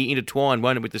will be intertwined,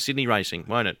 won't it, with the Sydney racing,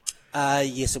 won't it?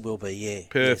 Yes, it will be, yeah.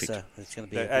 Perfect. Yeah, so it's going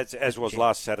to be as was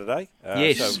last Saturday.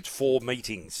 Yes. So it's 4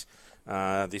 meetings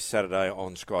this Saturday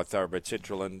on Sky Thoroughbred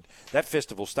Central. And that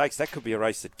Festival Stakes, that could be a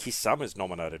race that Kiss Summer's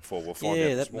nominated for. We'll find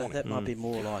out this morning. that might be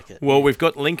more like it. Well, we've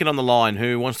got Lincoln on the line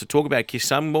who wants to talk about Kiss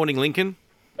Summer. Morning, Lincoln.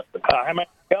 How mate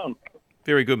going?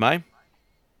 Very good, mate.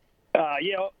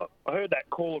 Yeah, I heard that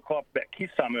caller call up about Kiss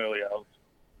Summer earlier.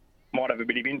 Might have a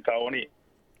bit of info on it.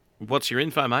 What's your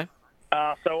info, mate?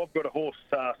 So I've got a horse,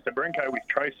 Sabrenko, with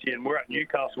Tracy, and we're at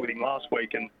Newcastle with him last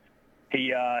week, and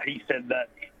he said that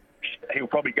he'll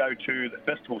probably go to the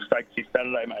Festival Stakes this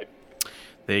Saturday, mate.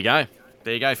 There you go.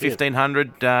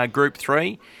 1,500 Group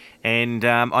 3. And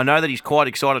I know that he's quite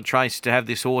excited, Trace, to have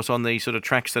this horse on these sort of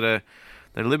tracks that are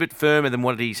a little bit firmer than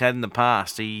what he's had in the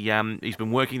past. He's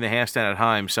been working the house down at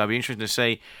home, so it'll be interesting to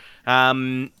see. I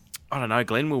don't know,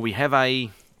 Glenn, will we have a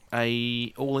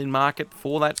all-in market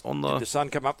for that on the... Did the sun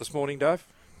come up this morning, Dave?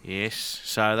 Yes,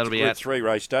 so that'll be Group out. 3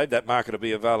 race, Dave. That market will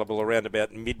be available around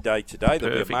about midday today.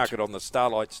 There'll be a market on the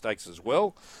Starlight Stakes as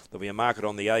well. There'll be a market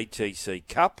on the ATC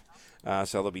Cup. So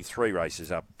there'll be 3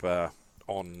 races up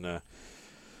on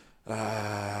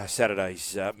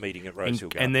Saturday's meeting at Rosehill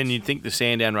Gardens. And then you'd think the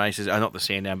Sandown races, not the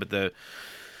Sandown, but the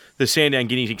Sandown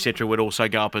Guineas, etc., would also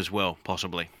go up as well,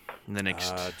 possibly, in the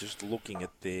next... just looking at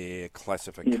their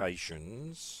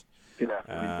classifications. Well,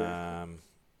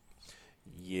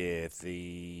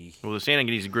 the Sandown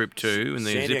Guineas is Group 2, and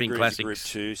the Sandown Zipping Guineas is Classics... Group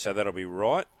 2, so that'll be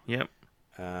right. Yep.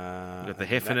 We've got the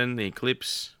Heffernan, the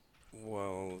Eclipse...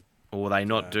 Well... Or will they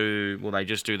not do? Will they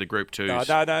just do the Group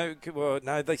 2s? No. Well,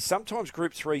 no. They sometimes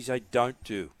Group 3s they don't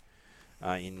do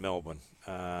in Melbourne.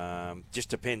 Just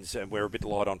depends. We're a bit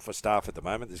light on for staff at the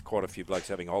moment. There's quite a few blokes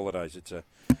having holidays. It's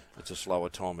a slower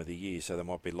time of the year, so they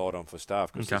might be light on for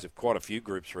staff because there's quite a few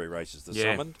Group 3 races. The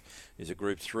Summoned is a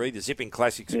Group 3. The Zipping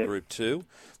Classics a Group 2.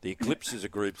 The Eclipse is a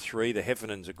Group 3. The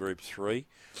Heffernan's a Group 3.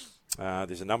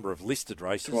 There's a number of listed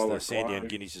races. The Sandown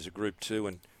Guineas is a Group 2,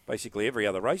 and basically every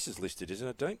other race is listed, isn't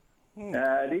it, Dean?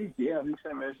 It is, yeah. I think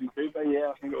so, Mercy Cooper. Yeah,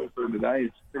 I think all through the day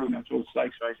it's pretty much all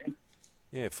stakes racing.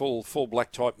 Yeah, full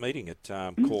black type meeting at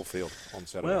Caulfield on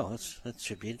Saturday. Well, that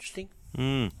should be interesting.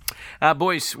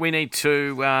 Boys, we need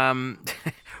to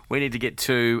get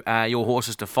to your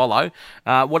horses to follow.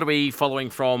 What are we following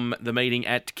from the meeting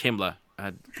at Kembla,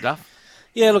 Duff?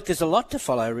 Yeah, look, there's a lot to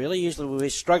follow, really. Usually we're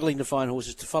struggling to find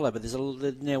horses to follow, but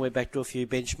now we're back to a few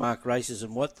benchmark races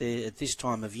and at this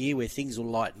time of year where things will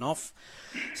lighten off.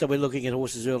 So we're looking at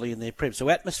horses early in their prep. So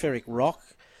Atmospheric Rock,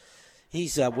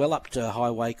 he's well up to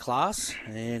highway class,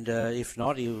 and if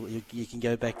not, you can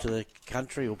go back to the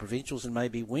country or provincials and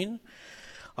maybe win.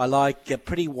 I like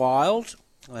Pretty Wild.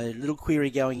 A little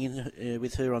query going in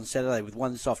with her on Saturday with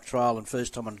one soft trial and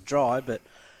first time on a dry, but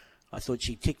I thought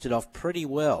she ticked it off pretty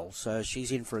well, so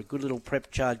she's in for a good little prep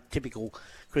charge, typical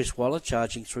Chris Waller,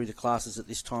 charging through the classes at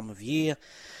this time of year.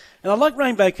 And I like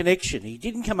Rainbow Connection. He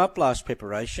didn't come up last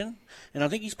preparation, and I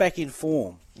think he's back in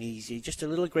form. He's just a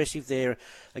little aggressive there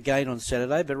again on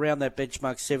Saturday, but around that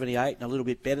benchmark 78 and a little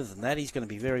bit better than that, he's going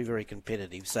to be very, very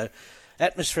competitive. So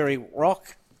Atmospheric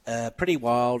Rock, Pretty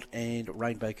Wild, and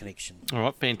Rainbow Connection. All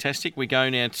right, fantastic. We go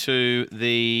now to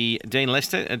the Dean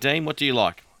Lester. Dean, what do you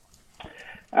like?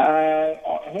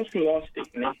 Hospital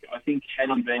Technique, I think, had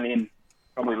he been in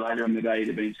probably later in the day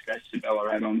to be scratched at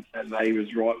Ballarat on Saturday, he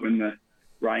was right when the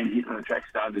rain hit and the track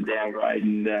started to downgrade,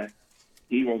 and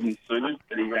he wasn't suited,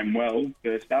 but he ran well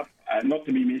first up. Not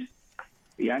to be missed,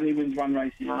 he only wins one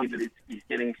race a year, but he's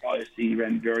getting close. He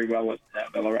ran very well at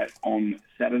Ballarat on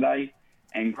Saturday,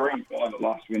 and Green 5 at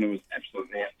last winter was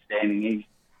absolutely outstanding. He's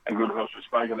a good horse. We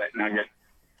spoke of that Nugget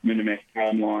Minimac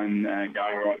timeline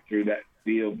going right through that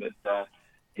field, but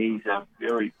he's a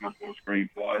very good horse, Green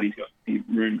 5. He's got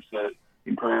room to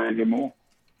improve even more.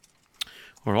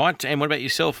 All right, and what about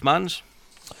yourself, Muns?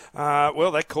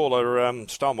 Well, that caller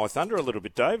stole my thunder a little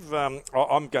bit, Dave. I'm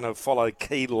going to follow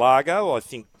Key Largo. I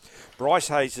think Bryce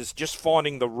Hayes is just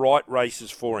finding the right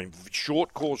races for him.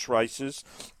 Short course races,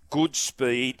 good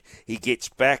speed. He gets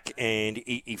back and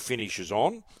he finishes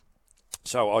on.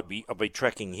 So I'll be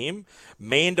tracking him.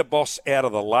 Mandaboss out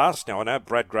of the last. Now I know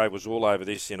Brad Gray was all over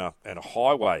this in a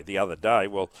highway the other day.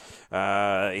 Well,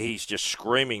 he's just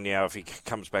screaming now if he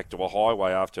comes back to a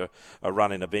highway after a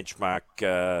run in a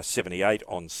benchmark 78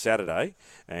 on Saturday,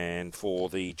 and for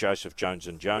the Joseph Jones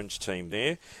and Jones team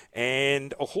there.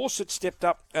 And a horse that stepped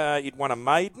up, he'd won a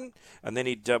maiden, and then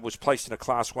he was placed in a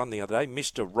Class 1 the other day,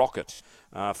 Mr. Rocket,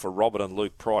 for Robert and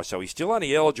Luke Price. So he's still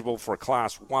only eligible for a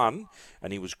Class 1,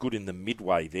 and he was good in the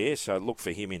midway there. So look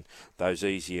for him in those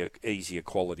easier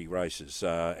quality races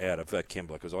out of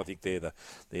Kembla, because I think they're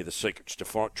the secrets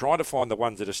to trying to find the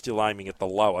ones that are still aiming at the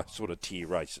lower sort of tier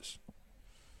races.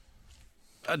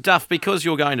 Duff, because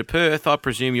you're going to Perth, I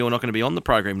presume you're not going to be on the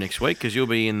program next week because you'll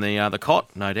be in the cot,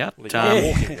 no doubt. Walking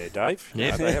there, Dave.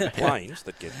 Yeah. They have planes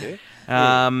that get there.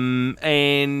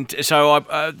 And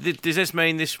so, does this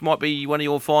mean this might be one of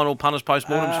your final punters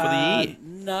postmortems for the year?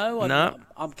 No.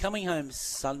 I'm coming home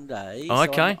Sunday. Oh,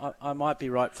 okay. So I might be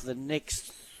right for the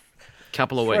next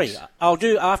couple of 3. weeks. I'll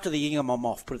do after the Ingham. I'm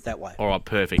off. Put it that way. All right,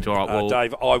 perfect. All right, well,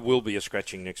 Dave, I will be a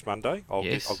scratching next Monday. I'll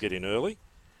get in early.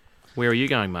 Where are you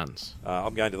going, Muns?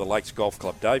 I'm going to the Lakes Golf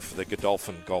Club, Dave, for the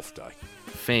Godolphin Golf Day.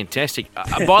 Fantastic.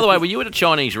 By the way, were you at a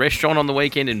Chinese restaurant on the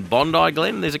weekend in Bondi,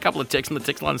 Glenn? There's a couple of texts on the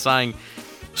text line saying,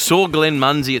 saw Glenn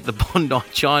Munsey at the Bondi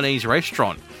Chinese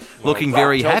restaurant, looking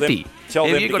very happy. Tell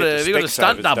them have you got a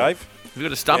stunt double? Dave. Have you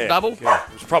got a stunt double? Yeah.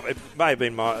 It may have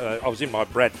been I was in my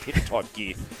Brad Pitt type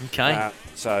gear. Okay.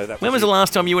 So that when was the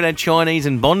last time you had Chinese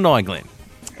in Bondi, Glenn?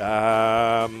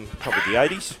 Probably the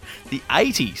 80s. The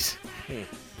 80s?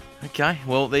 Okay,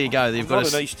 well, there you go. They've got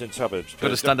not in eastern suburbs. Got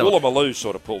a stunt double. Woolloomooloo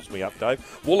sort of pulls me up, Dave.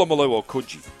 Woolloomooloo or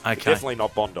Coogee. Okay. Definitely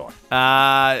not Bondi.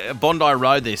 Bondi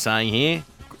Road, they're saying here.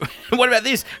 What about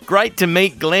this? Great to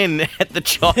meet Glenn at the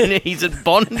Chinese at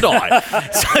Bondi.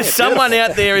 So someone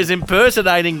out there is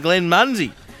impersonating Glenn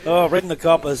Munsey. Oh, Red and the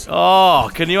Coppers.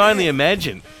 Oh, can you only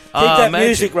imagine? Keep that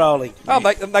music rolling. Oh,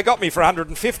 they got me for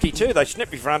 150 too. They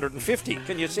snipped me for 150.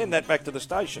 Can you send that back to the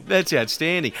station? That's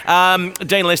outstanding.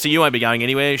 Dean Lester, you won't be going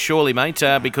anywhere, surely, mate,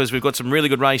 because we've got some really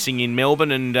good racing in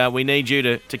Melbourne, and we need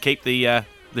you to keep the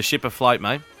ship afloat,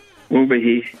 mate. We'll be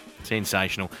here.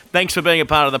 Sensational. Thanks for being a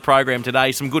part of the program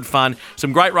today. Some good fun,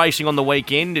 some great racing on the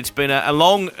weekend. It's been a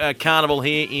long carnival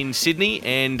here in Sydney,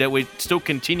 and we still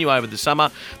continue over the summer.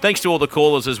 Thanks to all the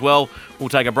callers as well. We'll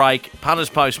take a break. Punters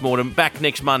Postmortem back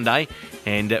next Monday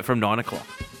and from 9 o'clock.